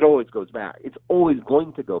the end it always goes back. It's always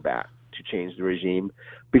going to go back to change the regime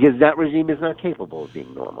because that regime is not capable of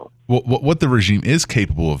being normal. Well, what the regime is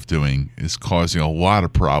capable of doing is causing a lot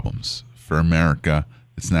of problems for America,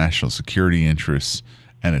 its national security interests,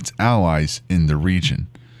 and its allies in the region.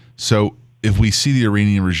 So if we see the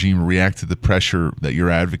Iranian regime react to the pressure that you're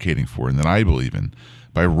advocating for and that I believe in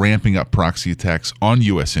by ramping up proxy attacks on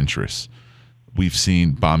U.S. interests, we've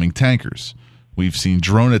seen bombing tankers, we've seen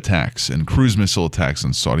drone attacks and cruise missile attacks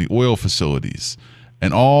on Saudi oil facilities,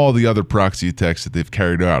 and all the other proxy attacks that they've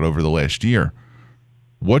carried out over the last year.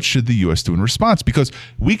 What should the U.S. do in response? Because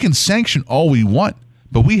we can sanction all we want,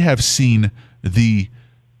 but we have seen the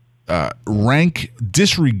rank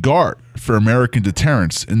disregard for American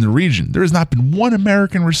deterrence in the region. There has not been one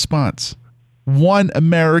American response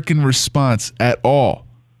at all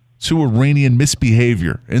to Iranian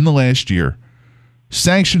misbehavior in the last year.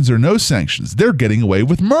 Sanctions or no sanctions, they're getting away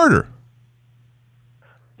with murder.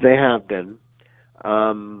 They have been.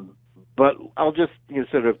 But I'll just,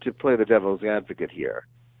 sort of to play the devil's advocate here.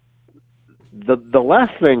 The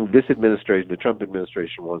last thing this administration, the Trump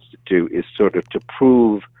administration, wants to do is sort of to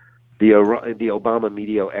prove the Obama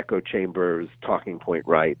media echo chamber's talking point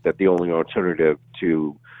right, that the only alternative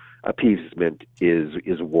to appeasement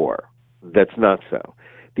is war. That's not so.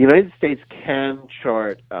 The United States can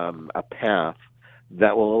chart a path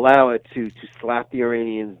that will allow it to slap the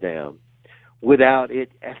Iranians down without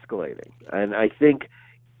it escalating. And I think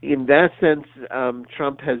in that sense,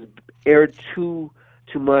 Trump has erred too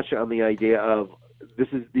much on the idea of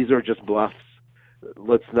these are just bluffs.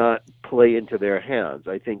 Let's not play into their hands.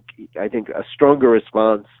 I think a stronger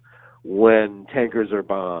response when tankers are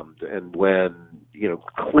bombed and when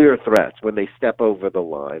clear threats, when they step over the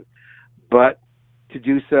line, but to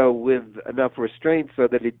do so with enough restraint so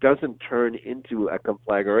that it doesn't turn into a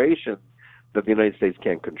conflagration that the United States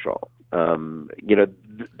can't control.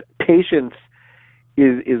 Patience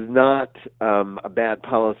is not a bad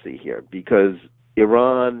policy here because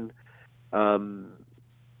Iran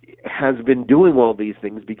has been doing all these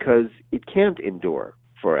things because it can't endure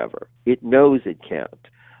forever. It knows it can't.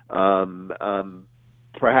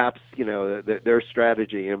 Perhaps, their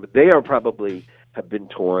strategy, they are probably have been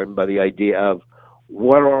torn by the idea of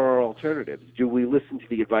what are our alternatives? Do we listen to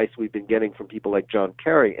the advice we've been getting from people like John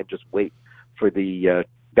Kerry and just wait for the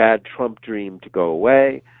bad Trump dream to go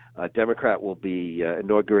away? Democrat will be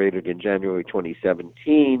inaugurated in January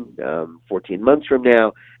 2017, 14 months from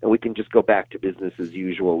now, and we can just go back to business as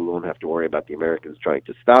usual. We won't have to worry about the Americans trying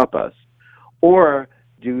to stop us. Or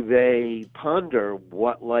do they ponder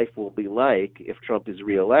what life will be like if Trump is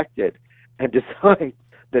reelected and decide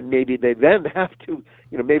that maybe they then have to,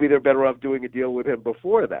 maybe they're better off doing a deal with him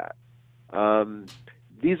before that?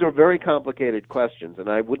 These are very complicated questions, and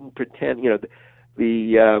I wouldn't pretend,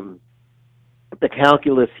 the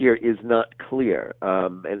calculus here is not clear,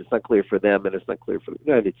 and it's not clear for them, and it's not clear for the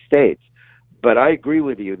United States. But I agree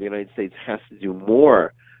with you. The United States has to do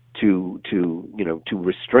more to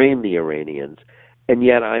restrain the Iranians, And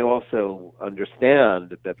yet I also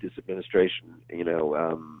understand that this administration,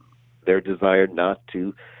 their desire not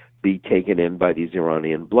to be taken in by these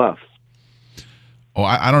Iranian bluffs. Oh,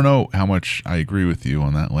 I don't know how much I agree with you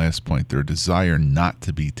on that last point, their desire not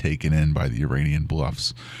to be taken in by the Iranian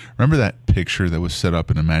bluffs. Remember that picture that was set up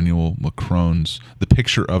in Emmanuel Macron's, the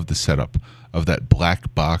picture of the setup of that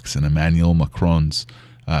black box in Emmanuel Macron's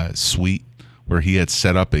suite, where he had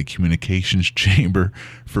set up a communications chamber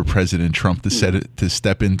for President Trump to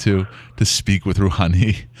step into to speak with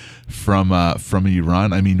Rouhani from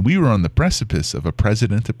Iran. I mean, we were on the precipice of a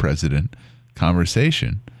president-to-president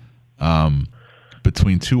conversation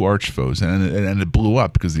between two arch foes, and it blew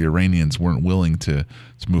up because the Iranians weren't willing to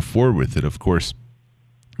move forward with it. Of course,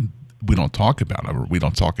 we don't talk about it, or we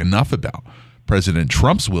don't talk enough about President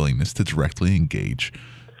Trump's willingness to directly engage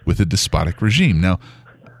with a despotic regime. Now,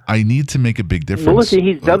 I need to make a big difference. Well, listen,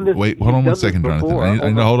 he's done this. Wait, hold on one second,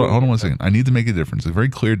 Jonathan. Hold on one second. I need to make a difference, a very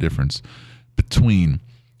clear difference between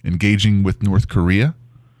engaging with North Korea,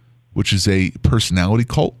 which is a personality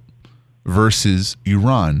cult, versus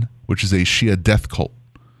Iran, which is a Shia death cult.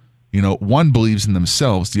 One believes in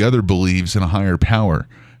themselves, the other believes in a higher power,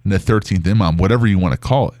 in the 13th Imam, whatever you want to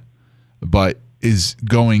call it, but is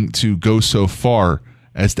going to go so far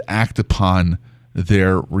as to act upon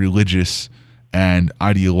their religious and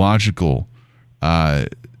ideological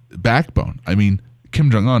backbone. I mean, Kim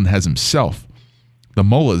Jong-un has himself. The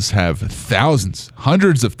mullahs have thousands,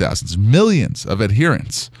 hundreds of thousands, millions of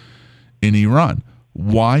adherents in Iran.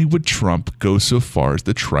 Why would Trump go so far as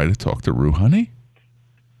to try to talk to Rouhani?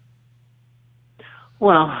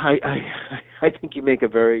 Well, I think you make a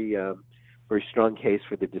very very strong case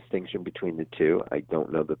for the distinction between the two. I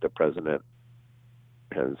don't know that the president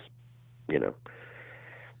has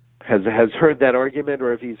heard that argument,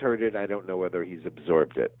 or if he's heard it, I don't know whether he's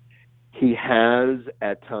absorbed it. He has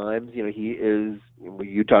at times,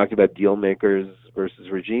 you talked about deal makers versus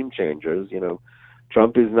regime changers.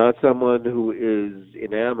 Trump is not someone who is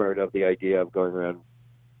enamored of the idea of going around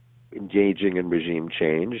engaging in regime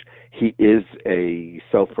change. He is a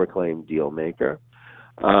self-proclaimed deal maker.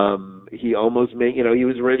 He almost he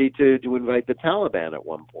was ready to invite the Taliban at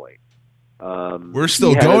one point. We're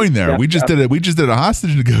still going there. We just did a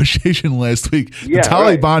hostage negotiation last week. The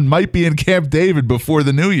Taliban might be in Camp David before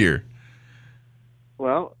the new year.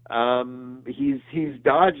 Well, he's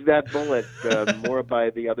dodged that bullet more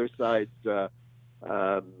by the other side's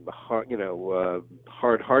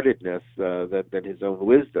hard-heartedness than his own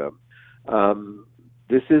wisdom.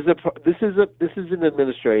 This is an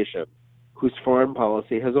administration whose foreign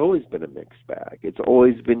policy has always been a mixed bag. It's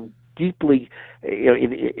always been deeply,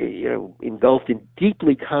 engulfed in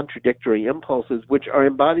deeply contradictory impulses, which are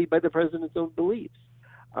embodied by the president's own beliefs.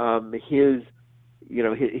 His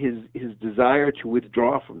desire to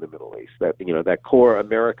withdraw from the Middle East, that core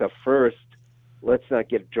America first, let's not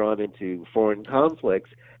get drawn into foreign conflicts,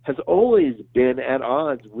 has always been at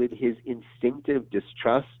odds with his instinctive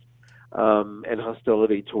distrust and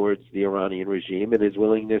hostility towards the Iranian regime, and his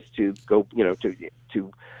willingness to go,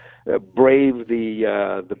 to brave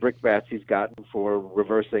the brickbats he's gotten for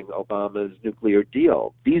reversing Obama's nuclear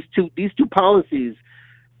deal. These two policies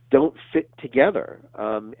don't fit together,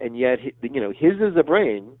 and yet his is a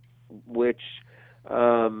brain which,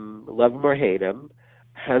 love him or hate him,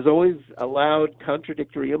 has always allowed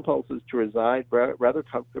contradictory impulses to reside rather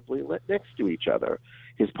comfortably next to each other.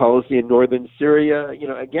 His policy in northern Syria,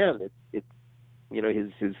 again,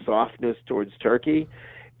 his softness towards Turkey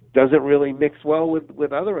doesn't really mix well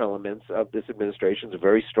with other elements of this administration's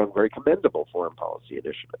very strong, very commendable foreign policy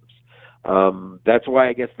initiatives. That's why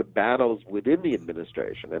I guess the battles within the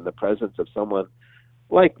administration and the presence of someone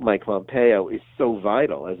like Mike Pompeo is so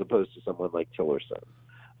vital, as opposed to someone like Tillerson.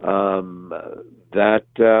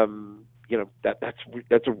 That's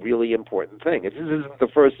a really important thing. This isn't the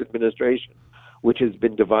first administration which has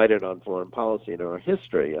been divided on foreign policy in our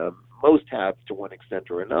history. Most have to one extent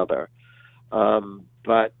or another.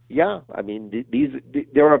 But yeah, I mean,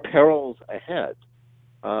 there are perils ahead.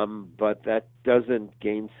 But that doesn't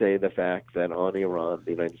gainsay the fact that on Iran,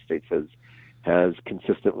 the United States has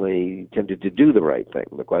consistently tended to do the right thing.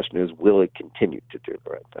 The question is, will it continue to do the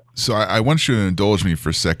right thing? So I want you to indulge me for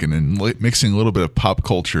a second in mixing a little bit of pop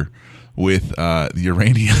culture with the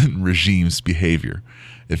Iranian regime's behavior.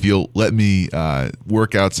 If you'll let me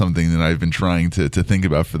work out something that I've been trying to think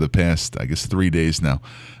about for the past, I guess, 3 days now,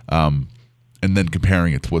 and then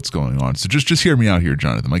comparing it to what's going on. So just hear me out here,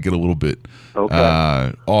 Jonathan. I might get a little bit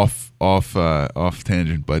off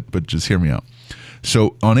tangent, but just hear me out.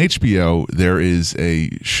 So on HBO, there is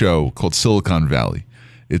a show called Silicon Valley.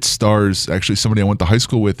 It stars actually somebody I went to high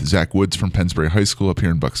school with, Zach Woods from Pennsbury High School up here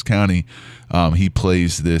in Bucks County. He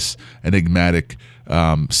plays this enigmatic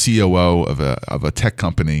COO of a tech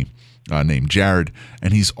company named Jared,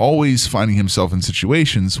 and he's always finding himself in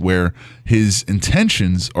situations where his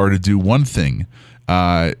intentions are to do one thing,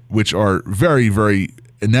 which are very, very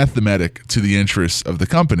anathematic to the interests of the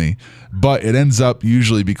company, but it ends up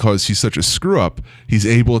usually because he's such a screw up, he's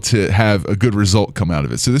able to have a good result come out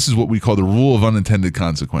of it. So this is what we call the rule of unintended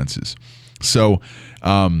consequences. So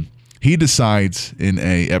he decides in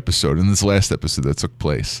this last episode that took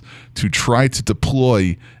place, to try to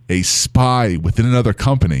deploy a spy within another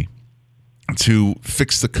company to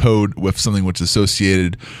fix the code with something which is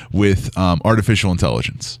associated with artificial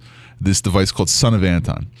intelligence. This device called Son of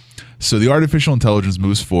Anton. So the artificial intelligence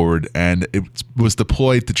moves forward, and it was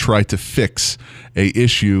deployed to try to fix a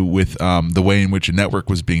issue with the way in which a network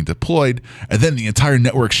was being deployed, and then the entire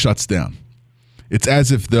network shuts down. It's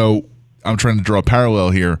as if though I'm trying to draw a parallel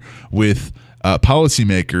here with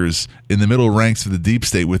policymakers in the middle ranks of the deep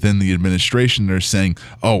state within the administration. They're saying,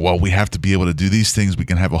 oh, well, we have to be able to do these things. We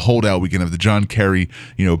can have a holdout. We can have the John Kerry,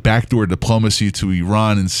 backdoor diplomacy to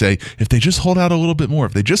Iran and say, if they just hold out a little bit more,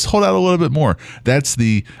 that's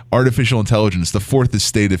the artificial intelligence, the fourth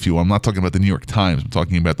estate, if you will. I'm not talking about the New York Times. I'm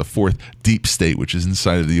talking about the fourth deep state, which is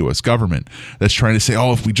inside of the U.S. government, that's trying to say,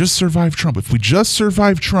 oh, if we just survive Trump,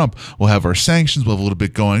 we'll have our sanctions, we'll have a little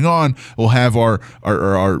bit going on, we'll have our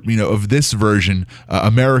of this version,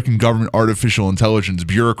 American government artificial intelligence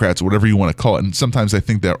bureaucrats, whatever you want to call it. And sometimes I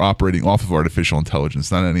think they're operating off of artificial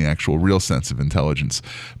intelligence, not any actual real sense of intelligence.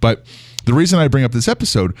 But the reason I bring up this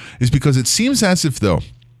episode is because it seems as if though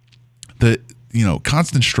the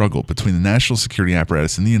constant struggle between the national security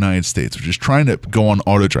apparatus in the United States, which is trying to go on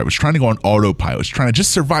autodrive, which is trying to go on autopilot, which is trying to just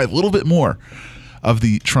survive a little bit more of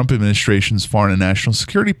the Trump administration's foreign and national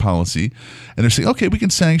security policy, and they're saying, okay, we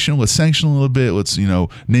can sanction. Let's sanction a little bit. Let's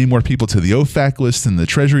name more people to the OFAC list in the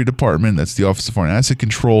Treasury Department. That's the Office of Foreign Asset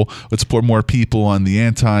Control. Let's put more people on the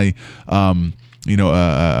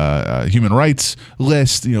human rights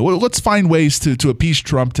list. Let's find ways to appease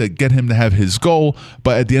Trump to get him to have his goal.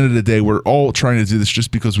 But at the end of the day, we're all trying to do this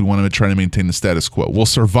just because we want to try to maintain the status quo. We'll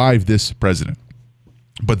survive this president.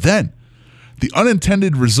 But then the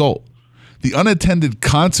unintended result, the unintended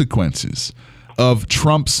consequences of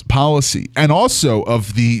Trump's policy, and also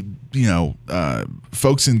of the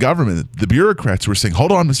folks in government, the bureaucrats who are saying,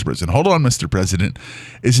 hold on, Mr. President,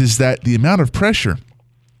 is that the amount of pressure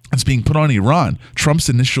that's being put on Iran, Trump's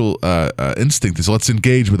initial instinct is, let's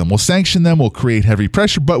engage with them. We'll sanction them, we'll create heavy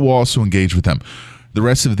pressure, but we'll also engage with them. The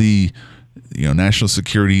rest of the national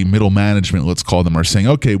security middle management, let's call them, are saying,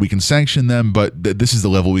 okay, we can sanction them, but this is the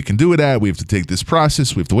level we can do it at. We have to take this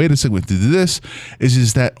process. We have to wait a second. We have to do this.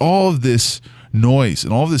 Is that all of this noise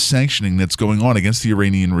and all of this sanctioning that's going on against the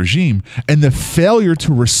Iranian regime and the failure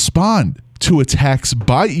to respond to attacks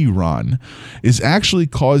by Iran is actually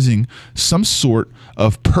causing some sort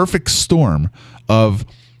of perfect storm of,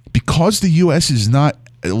 because the U.S. is not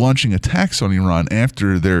launching attacks on Iran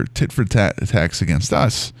after their tit-for-tat attacks against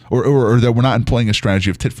us, or that we're not employing a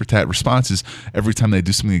strategy of tit-for-tat responses every time they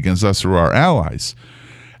do something against us or our allies.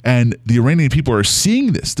 And the Iranian people are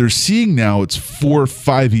seeing this. They're seeing now, it's 4 or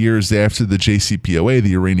 5 years after the JCPOA,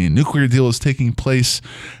 the Iranian nuclear deal is taking place,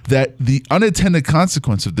 that the unintended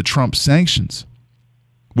consequence of the Trump sanctions,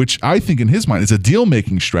 which I think in his mind is a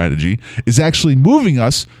deal-making strategy, is actually moving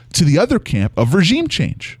us to the other camp of regime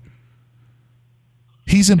change.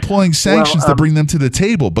 He's employing sanctions to bring them to the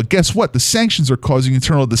table. But guess what? The sanctions are causing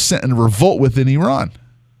internal dissent and revolt within Iran.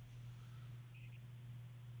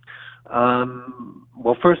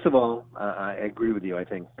 Well, first of all, I agree with you. I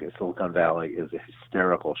think Silicon Valley is a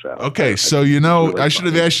hysterical show. Okay, so really I should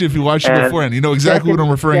have asked you if you watched it beforehand. You know exactly what I'm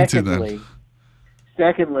referring to then.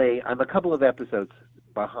 Secondly, I'm a couple of episodes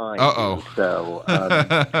behind. Uh-oh. So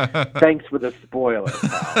thanks for the spoiler,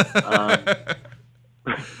 pal.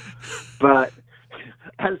 But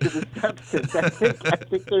as to the substance,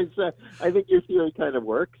 I think your theory kind of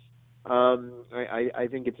works. I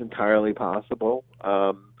think it's entirely possible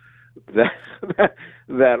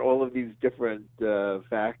that all of these different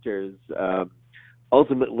factors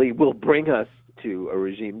ultimately will bring us to a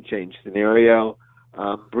regime change scenario,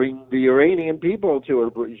 bring the Iranian people to a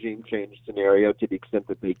regime change scenario to the extent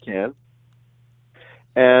that they can.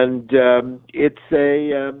 And it's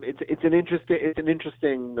an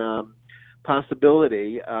interesting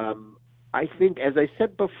possibility. I think, as I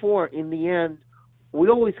said before, in the end, we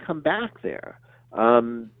always come back there.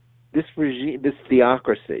 This regime, this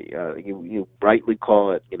theocracy, you rightly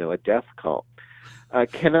call it, a death cult,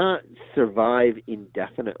 cannot survive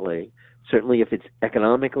indefinitely. Certainly, if it's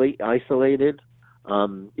economically isolated,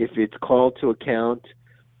 if it's called to account,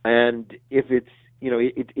 and if it's,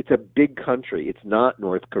 it's a big country. It's not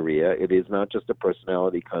North Korea. It is not just a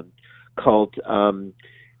personality cult.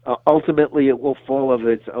 Ultimately, it will fall of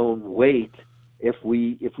its own weight if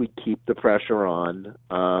we keep the pressure on,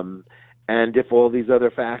 and if all these other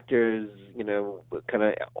factors, kind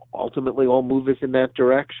of ultimately all move us in that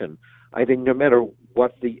direction. I think no matter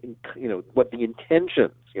what the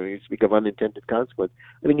intentions, you speak of unintended consequence.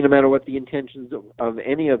 I think no matter what the intentions of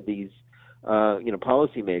any of these,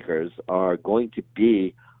 policymakers are going to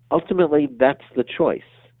be, ultimately that's the choice,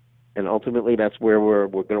 and ultimately that's where we're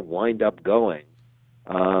going to wind up going,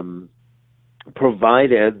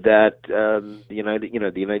 provided that the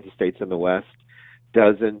United States and the West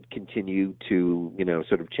doesn't continue to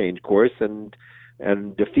sort of change course and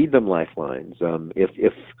feed them lifelines.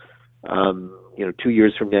 If 2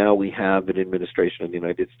 years from now we have an administration in the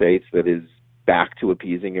United States that is back to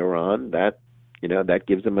appeasing Iran, that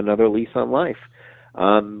gives them another lease on life.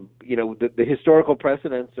 The historical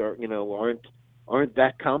precedents aren't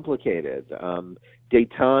that complicated.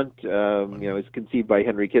 Détente, is conceived by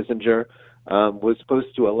Henry Kissinger, was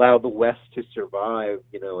supposed to allow the West to survive,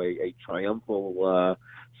 a triumphal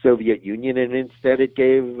Soviet Union, and instead it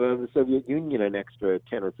gave the Soviet Union an extra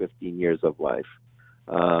 10 or 15 years of life.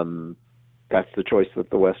 That's the choice that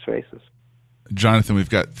the West faces. Jonathan, we've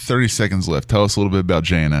got 30 seconds left. Tell us a little bit about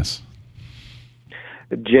JNS.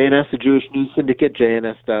 JNS, the Jewish News Syndicate,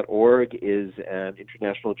 JNS.org, is an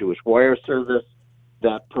international Jewish wire service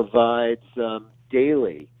that provides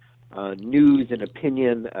daily news and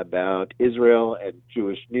opinion about Israel and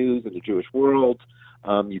Jewish news and the Jewish world.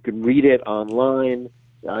 You can read it online.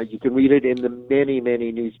 You can read it in the many,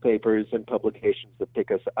 many newspapers and publications that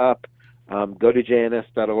pick us up. Go to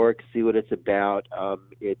JNS.org, see what it's about.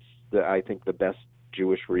 It's, I think, the best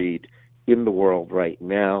Jewish read in the world right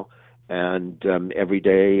now. And every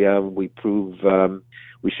day we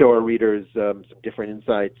show our readers some different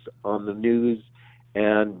insights on the news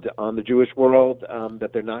and on the Jewish world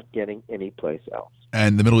that they're not getting anyplace else.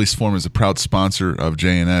 And the Middle East Forum is a proud sponsor of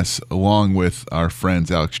JNS, along with our friends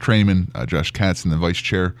Alex Trayman, Josh Katz, and the vice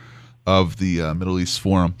chair of the Middle East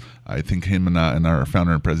Forum. I think him and our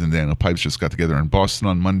founder and president, Daniel Pipes, just got together in Boston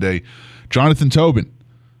on Monday. Jonathan Tobin,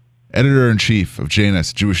 editor-in-chief of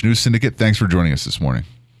JNS, Jewish News Syndicate, thanks for joining us this morning.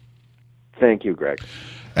 Thank you, Greg.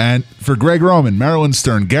 And for Greg Roman, Marilyn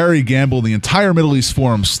Stern, Gary Gamble, the entire Middle East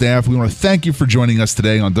Forum staff, we want to thank you for joining us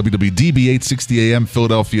today on WWDB 860 AM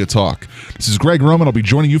Philadelphia Talk. This is Greg Roman. I'll be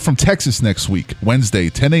joining you from Texas next week, Wednesday,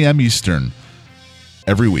 10 a.m. Eastern,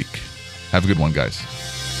 every week. Have a good one, guys.